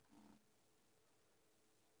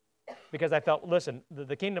 Because I felt, listen,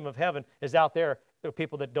 the kingdom of heaven is out there. There are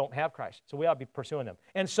people that don't have Christ. So we ought to be pursuing them.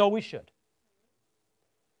 And so we should.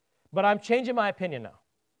 But I'm changing my opinion now.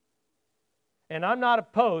 And I'm not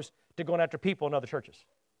opposed to going after people in other churches.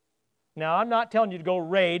 Now, I'm not telling you to go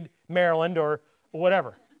raid Maryland or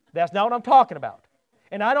whatever. That's not what I'm talking about.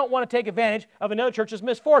 And I don't want to take advantage of another church's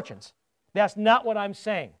misfortunes. That's not what I'm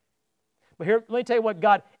saying. But here, let me tell you what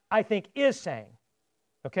God, I think, is saying.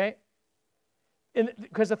 Okay?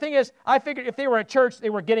 Because the thing is, I figured if they were at church, they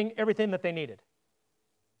were getting everything that they needed.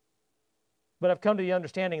 But I've come to the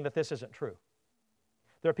understanding that this isn't true.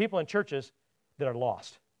 There are people in churches that are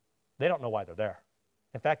lost. They don't know why they're there.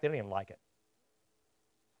 In fact, they don't even like it.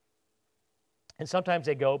 And sometimes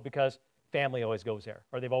they go because family always goes there,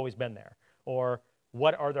 or they've always been there, or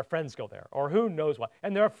their friends go there, or who knows what.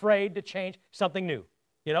 And they're afraid to change something new.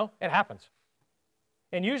 It happens.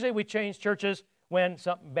 And usually we change churches when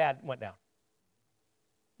something bad went down.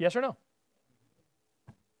 Yes or no?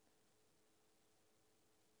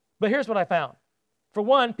 But here's what I found. For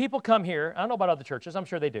one, people come here. I don't know about other churches. I'm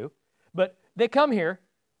sure they do. But they come here,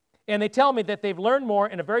 and they tell me that they've learned more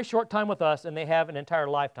in a very short time with us than they have an entire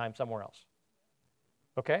lifetime somewhere else.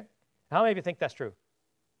 Okay? How many of you think that's true?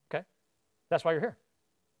 Okay? That's why you're here.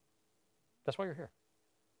 That's why you're here.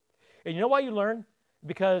 And you know why you learn?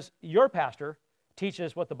 Because your pastor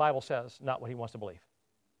teaches what the Bible says, not what he wants to believe.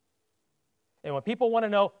 And when people want to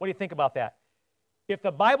know, what do you think about that? If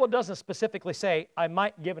the Bible doesn't specifically say, I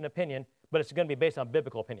might give an opinion, but it's going to be based on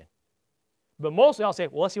biblical opinion. But mostly I'll say,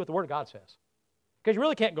 well, let's see what the Word of God says. Because you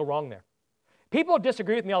really can't go wrong there. People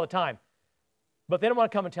disagree with me all the time, but they don't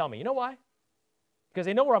want to come and tell me. You know why? Because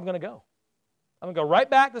they know where I'm going to go. I'm going to go right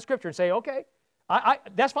back to the Scripture and say, okay,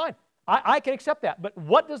 that's fine. I can accept that. But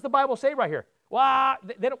what does the Bible say right here? Well,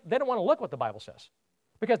 they don't want to look what the Bible says.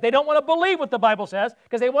 Because they don't want to believe what the Bible says,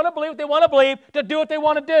 because they want to believe what they want to believe to do what they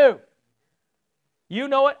want to do. You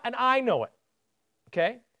know it, and I know it.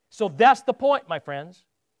 Okay? So that's the point, my friends.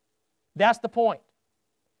 That's the point.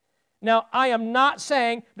 Now, I am not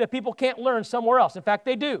saying that people can't learn somewhere else. In fact,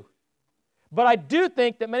 they do. But I do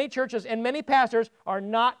think that many churches and many pastors are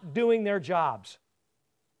not doing their jobs.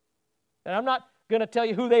 And I'm not going to tell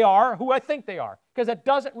you who they are or who I think they are, because it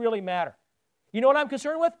doesn't really matter. You know what I'm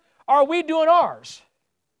concerned with? Are we doing ours?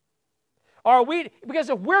 Because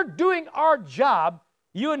if we're doing our job,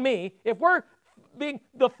 you and me, if we're being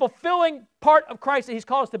the fulfilling part of Christ that He's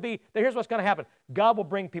called us to be, then here's what's going to happen. God will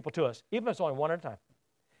bring people to us, even if it's only one at a time.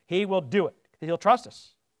 He will do it. He'll trust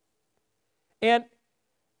us. And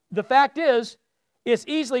the fact is, it's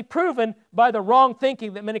easily proven by the wrong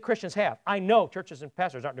thinking that many Christians have. I know churches and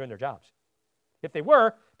pastors aren't doing their jobs. If they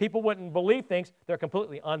were, people wouldn't believe things that are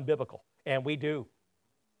completely unbiblical. And we do.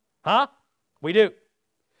 Huh? We do.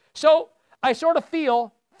 So, I sort of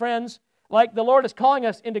feel, friends, like the Lord is calling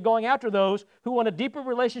us into going after those who want a deeper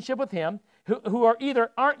relationship with Him, who are either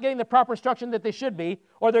aren't getting the proper instruction that they should be,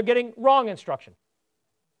 or they're getting wrong instruction.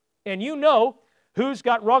 And you know who's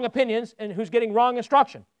got wrong opinions and who's getting wrong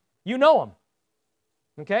instruction. You know them.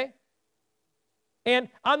 Okay? And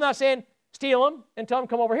I'm not saying steal them and tell them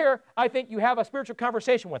come over here. I think you have a spiritual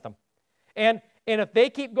conversation with them. And if they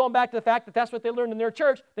keep going back to the fact that that's what they learned in their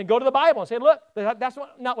church, then go to the Bible and say, look, that's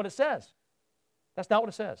not what it says. That's not what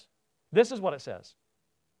it says. This is what it says.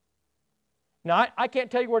 Now, I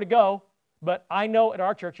can't tell you where to go, but I know at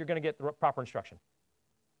our church you're going to get the proper instruction.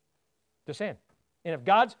 Just saying. And if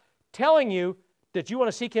God's telling you that you want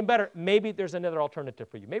to seek Him better, maybe there's another alternative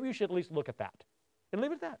for you. Maybe you should at least look at that. And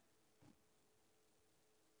leave it at that.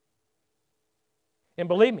 And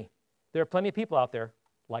believe me, there are plenty of people out there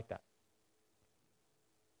like that.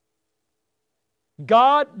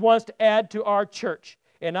 God wants to add to our church,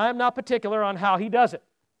 and I'm not particular on how He does it.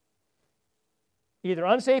 Either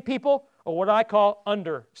unsaved people or what I call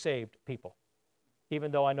undersaved people,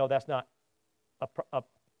 even though I know that's not a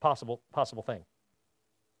possible thing.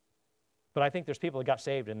 But I think there's people that got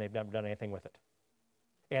saved and they've never done anything with it.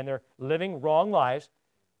 And they're living wrong lives,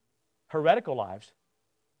 heretical lives,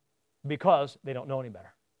 because they don't know any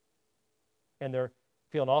better. And they're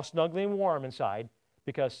feeling all snuggly and warm inside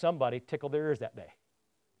because somebody tickled their ears that day.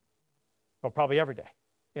 Or probably every day.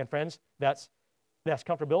 And friends, that's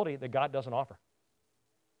comfortability that God doesn't offer.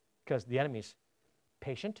 Because the enemy's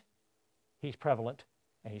patient, he's prevalent,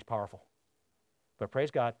 and he's powerful. But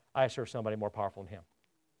praise God, I serve somebody more powerful than him.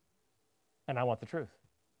 And I want the truth.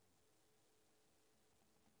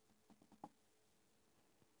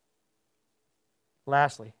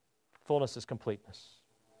 Lastly, fullness is completeness.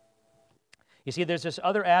 You see, there's this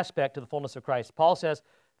other aspect to the fullness of Christ. Paul says,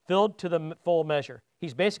 filled to the full measure.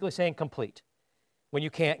 He's basically saying complete, when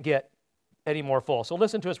you can't get any more full. So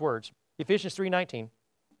listen to his words. Ephesians 3:19.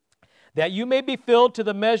 That you may be filled to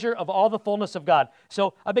the measure of all the fullness of God.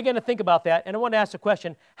 So I began to think about that, and I want to ask the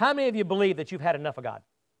question, how many of you believe that you've had enough of God?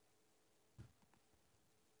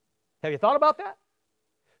 Have you thought about that?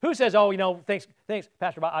 Who says, oh, thanks,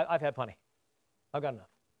 Pastor Bob, I've had plenty. I've got enough.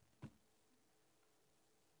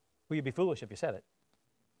 Well, you'd be foolish if you said it.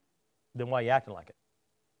 Then why are you acting like it?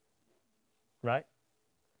 Right?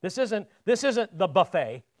 This isn't the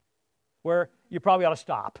buffet where you probably ought to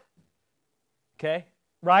stop. Okay?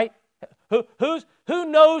 Right? Who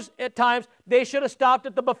knows at times they should have stopped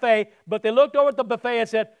at the buffet, but they looked over at the buffet and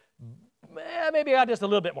said, maybe I got just a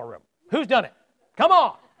little bit more room. Who's done it? Come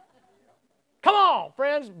on. Come on,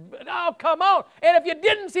 friends. Oh, come on. And if you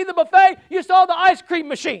didn't see the buffet, you saw the ice cream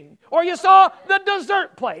machine or you saw the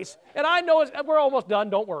dessert place. And I know we're almost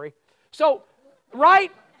done. Don't worry. So,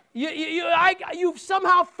 right? You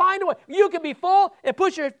somehow find a way. You can be full and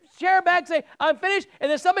push your chair back and say, I'm finished.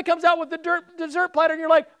 And then somebody comes out with the dessert platter and you're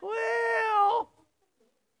like, well,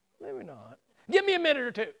 maybe not. Give me a minute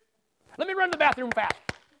or two. Let me run to the bathroom fast.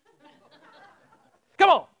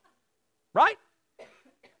 Come on. Right?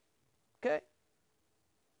 Okay.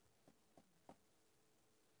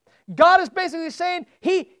 God is basically saying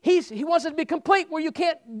He wants it to be complete where you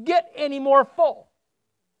can't get any more full.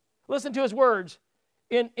 Listen to His words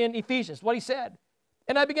in Ephesians, what He said.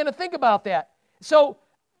 And I began to think about that. So,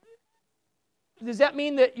 does that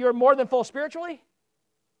mean that you're more than full spiritually?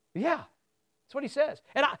 Yeah. That's what He says.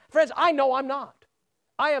 And friends, I know I'm not.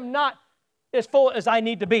 I am not as full as I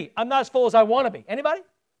need to be. I'm not as full as I want to be. Anybody?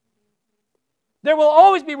 There will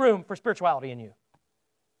always be room for spirituality in you.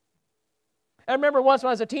 I remember once when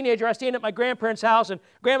I was a teenager, I was staying at my grandparents' house, and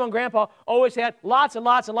Grandma and Grandpa always had lots and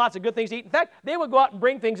lots and lots of good things to eat. In fact, they would go out and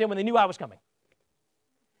bring things in when they knew I was coming.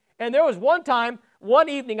 And there was one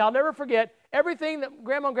evening, I'll never forget, everything that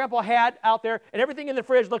Grandma and Grandpa had out there and everything in the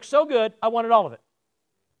fridge looked so good, I wanted all of it.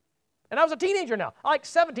 And I was a teenager now, like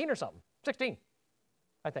 17 or something, 16,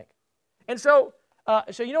 I think. And so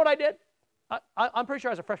you know what I did? I'm pretty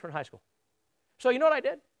sure I was a freshman in high school. So you know what I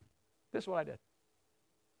did? This is what I did.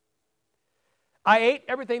 I ate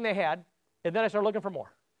everything they had, and then I started looking for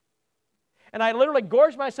more. And I literally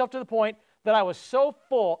gorged myself to the point that I was so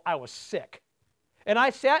full, I was sick. And I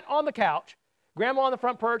sat on the couch, Grandma on the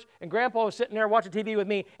front porch, and Grandpa was sitting there watching TV with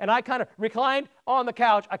me, and I kind of reclined on the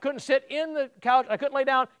couch. I couldn't sit in the couch. I couldn't lay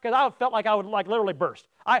down because I felt like I would literally burst.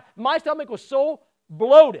 My stomach was so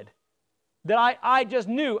bloated that I just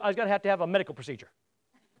knew I was going to have a medical procedure.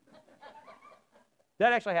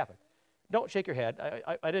 That actually happened. Don't shake your head.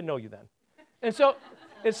 I didn't know you then. And so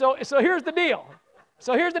here's the deal.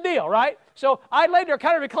 So here's the deal, right? So I laid there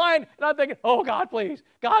kind of reclined, and I'm thinking, oh, God, please,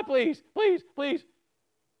 please, please.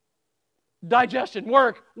 Digestion,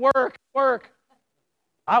 work.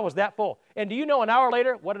 I was that full. And do you know, an hour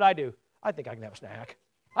later, what did I do? I think I can have a snack.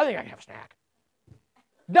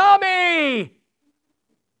 Dummy!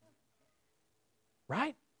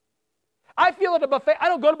 Right? I feel at a buffet, I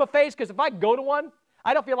don't go to buffets because if I go to one,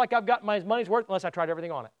 I don't feel like I've got my money's worth unless I tried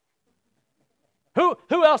everything on it.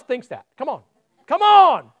 Who else thinks that? Come on. Come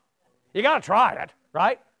on. You got to try it,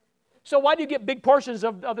 right? So why do you get big portions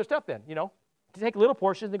of other stuff then, To take little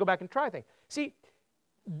portions and then go back and try things. See,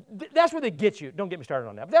 that's where they get you. Don't get me started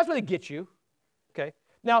on that. But that's where they get you, okay?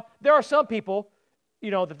 Now, there are some people,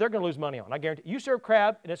 that they're going to lose money on. I guarantee you serve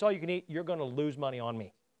crab and it's all you can eat, you're going to lose money on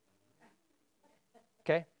me.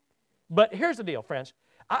 Okay? But here's the deal, friends.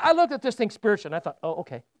 I looked at this thing spiritually and I thought, oh,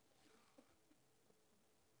 okay.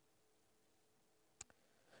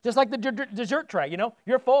 Just like the dessert tray,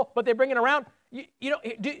 you're full, but they bring it around.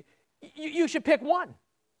 You should pick one,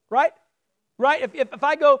 right? Right? If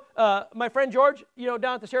I go, my friend George, down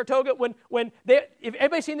at the Saratoga, if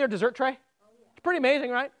everybody's seen their dessert tray, it's pretty amazing,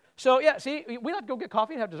 right? So yeah, see, we like to go get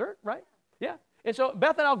coffee and have dessert, right? Yeah. And so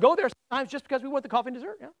Beth and I'll go there sometimes just because we want the coffee and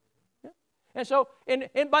dessert. Yeah. And so, and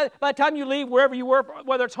by the time you leave wherever you were,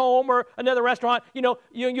 whether it's home or another restaurant,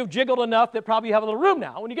 you've jiggled enough that probably you have a little room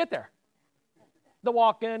now when you get there. The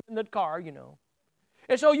walk-in and the car,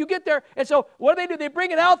 And so you get there, and so what do? They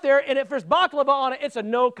bring it out there, and if there's baklava on it, it's a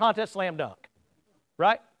no contest slam dunk,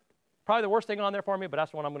 right? Probably the worst thing on there for me, but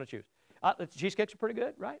that's the one I'm going to choose. The cheesecakes are pretty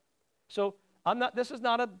good, right? So this is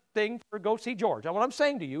not a thing for go see George. And what I'm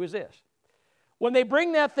saying to you is this. When they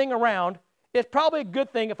bring that thing around, it's probably a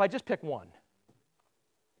good thing if I just pick one.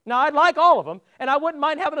 Now, I'd like all of them, and I wouldn't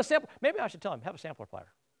mind having a sample. Maybe I should tell him, have a sampler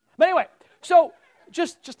platter. But anyway, so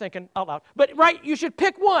just thinking out loud. But, right, you should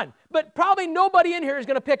pick one. But probably nobody in here is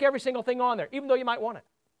going to pick every single thing on there, even though you might want it.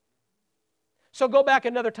 So go back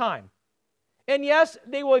another time. And yes,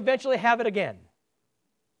 they will eventually have it again.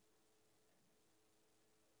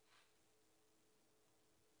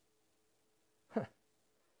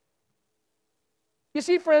 You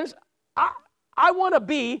see, friends, I want to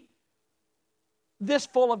be this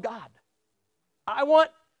full of God. I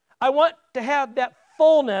want to have that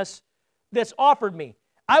fullness that's offered me.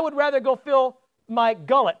 I would rather go fill my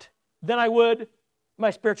gullet than I would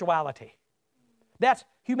my spirituality. That's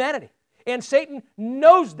humanity. And Satan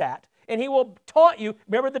knows that, and he will taunt you.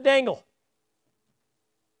 Remember the dangle.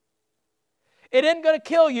 It isn't going to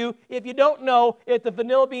kill you if you don't know if the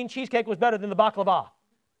vanilla bean cheesecake was better than the baklava.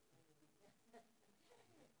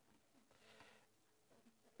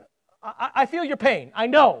 I feel your pain. I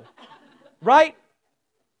know. Right?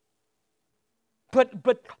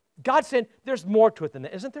 But God said there's more to it than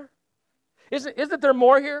that, isn't there? Isn't there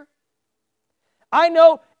more here? I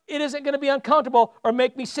know it isn't going to be uncomfortable or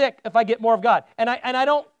make me sick if I get more of God. And I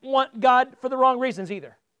don't want God for the wrong reasons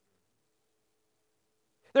either.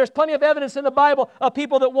 There's plenty of evidence in the Bible of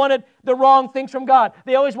people that wanted the wrong things from God.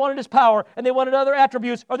 They always wanted His power, and they wanted other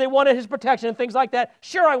attributes, or they wanted His protection and things like that.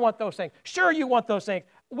 Sure, I want those things. Sure, you want those things.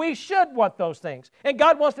 We should want those things, and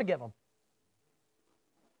God wants to give them.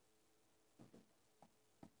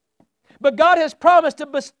 But God has promised to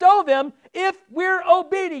bestow them if we're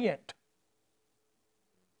obedient.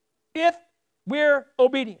 If we're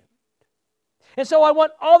obedient. And so I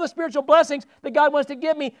want all the spiritual blessings that God wants to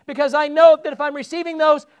give me because I know that if I'm receiving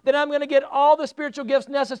those, then I'm going to get all the spiritual gifts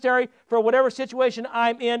necessary for whatever situation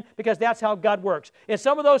I'm in because that's how God works. And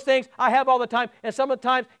some of those things I have all the time, and some of the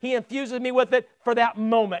times He infuses me with it for that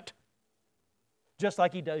moment, just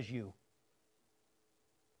like He does you.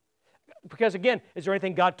 Because again, is there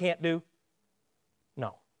anything God can't do?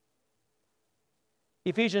 No.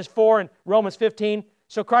 Ephesians 4 and Romans 15,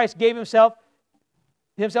 so Christ gave Himself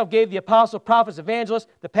gave the apostles, prophets, evangelists,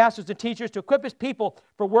 the pastors and teachers to equip His people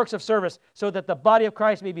for works of service so that the body of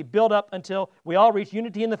Christ may be built up until we all reach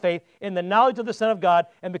unity in the faith, in the knowledge of the Son of God,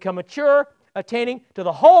 and become mature, attaining to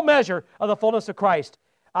the whole measure of the fullness of Christ.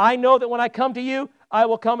 I know that when I come to you, I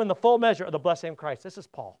will come in the full measure of the blessing of Christ. This is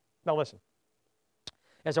Paul. Now listen.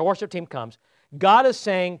 As our worship team comes, God is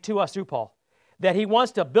saying to us through Paul that He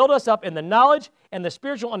wants to build us up in the knowledge and the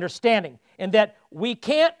spiritual understanding, and that we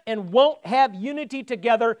can't and won't have unity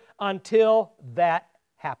together until that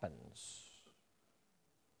happens.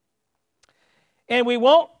 And we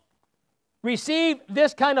won't receive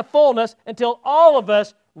this kind of fullness until all of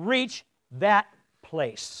us reach that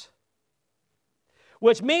place.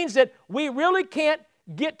 Which means that we really can't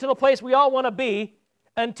get to the place we all want to be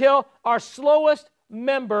until our slowest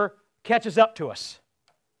member catches up to us.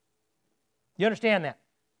 You understand that?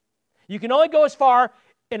 You can only go as far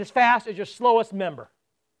and as fast as your slowest member.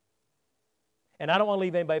 And I don't want to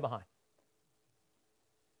leave anybody behind.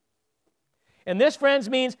 And this, friends,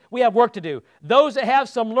 means we have work to do. Those that have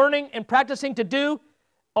some learning and practicing to do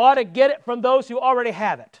ought to get it from those who already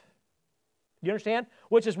have it. You understand?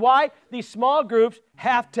 Which is why these small groups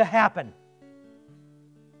have to happen.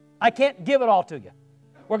 I can't give it all to you.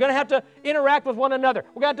 We're going to have to interact with one another.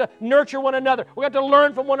 We're going to have to nurture one another. We're going to have to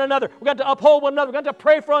learn from one another. We're going to have to uphold one another. We're going to have to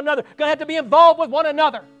pray for one another. We're going to have to be involved with one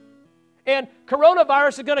another. And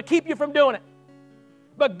coronavirus is going to keep you from doing it.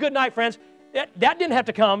 But good night, friends. That didn't have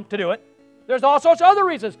to come to do it. There's all sorts of other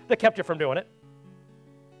reasons that kept you from doing it.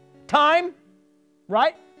 Time,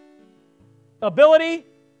 right? Ability,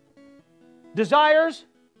 desires,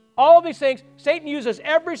 all of these things. Satan uses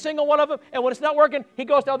every single one of them, and when it's not working, he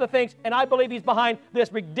goes to other things, and I believe he's behind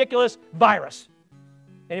this ridiculous virus.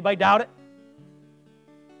 Anybody doubt it?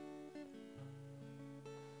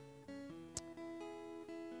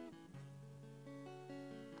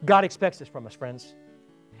 God expects this from us, friends.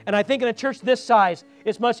 And I think in a church this size,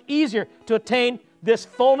 it's much easier to attain this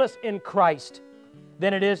fullness in Christ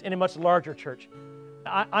than it is in a much larger church.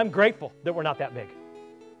 I'm grateful that we're not that big.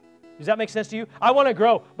 Does that make sense to you? I want to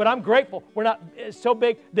grow, but I'm grateful we're not so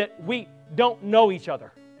big that we don't know each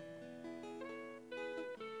other.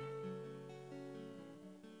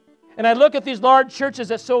 And I look at these large churches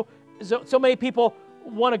that so many people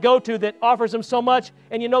want to go to, that offers them so much,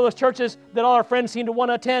 and you know those churches that all our friends seem to want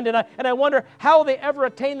to attend, and I wonder how will they ever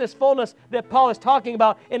attain this fullness that Paul is talking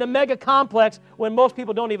about in a mega complex when most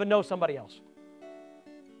people don't even know somebody else.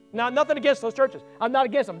 Now, nothing against those churches. I'm not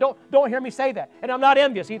against them. Don't hear me say that. And I'm not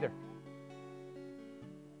envious either.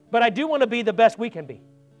 But I do want to be the best we can be.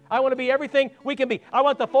 I want to be everything we can be. I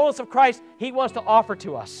want the fullness of Christ He wants to offer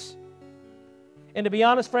to us. And to be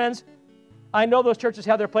honest, friends, I know those churches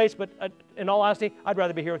have their place, but in all honesty, I'd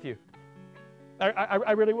rather be here with you.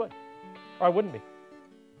 I really would. Or I wouldn't be.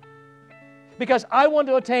 Because I want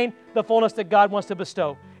to attain the fullness that God wants to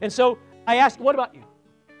bestow. And so I ask, what about you?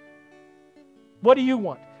 What do you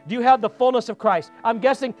want? Do you have the fullness of Christ? I'm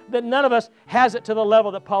guessing that none of us has it to the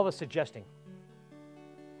level that Paul is suggesting.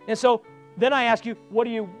 And so then I ask you, what are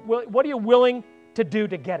you willing to do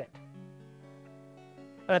to get it?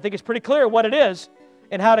 And I think it's pretty clear what it is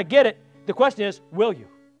and how to get it. The question is, will you?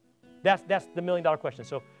 That's the $1 million question.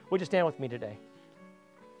 So would you stand with me today?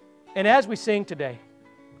 And as we sing today,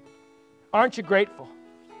 aren't you grateful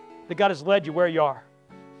that God has led you where you are?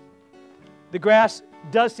 The grass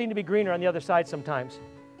does seem to be greener on the other side sometimes,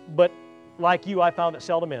 but like you, I found it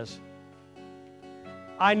seldom is.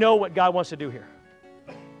 I know what God wants to do here.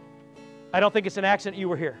 I don't think it's an accident you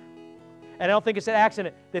were here. And I don't think it's an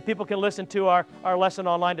accident that people can listen to our lesson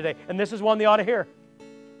online today. And this is one they ought to hear.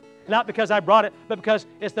 Not because I brought it, but because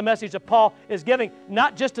it's the message that Paul is giving,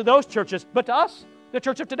 not just to those churches, but to us, the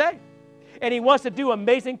church of today. And he wants to do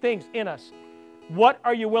amazing things in us. What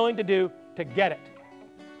are you willing to do to get it?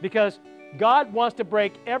 Because God wants to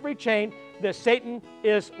break every chain that Satan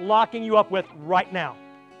is locking you up with right now.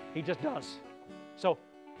 He just does. So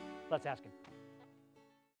let's ask him.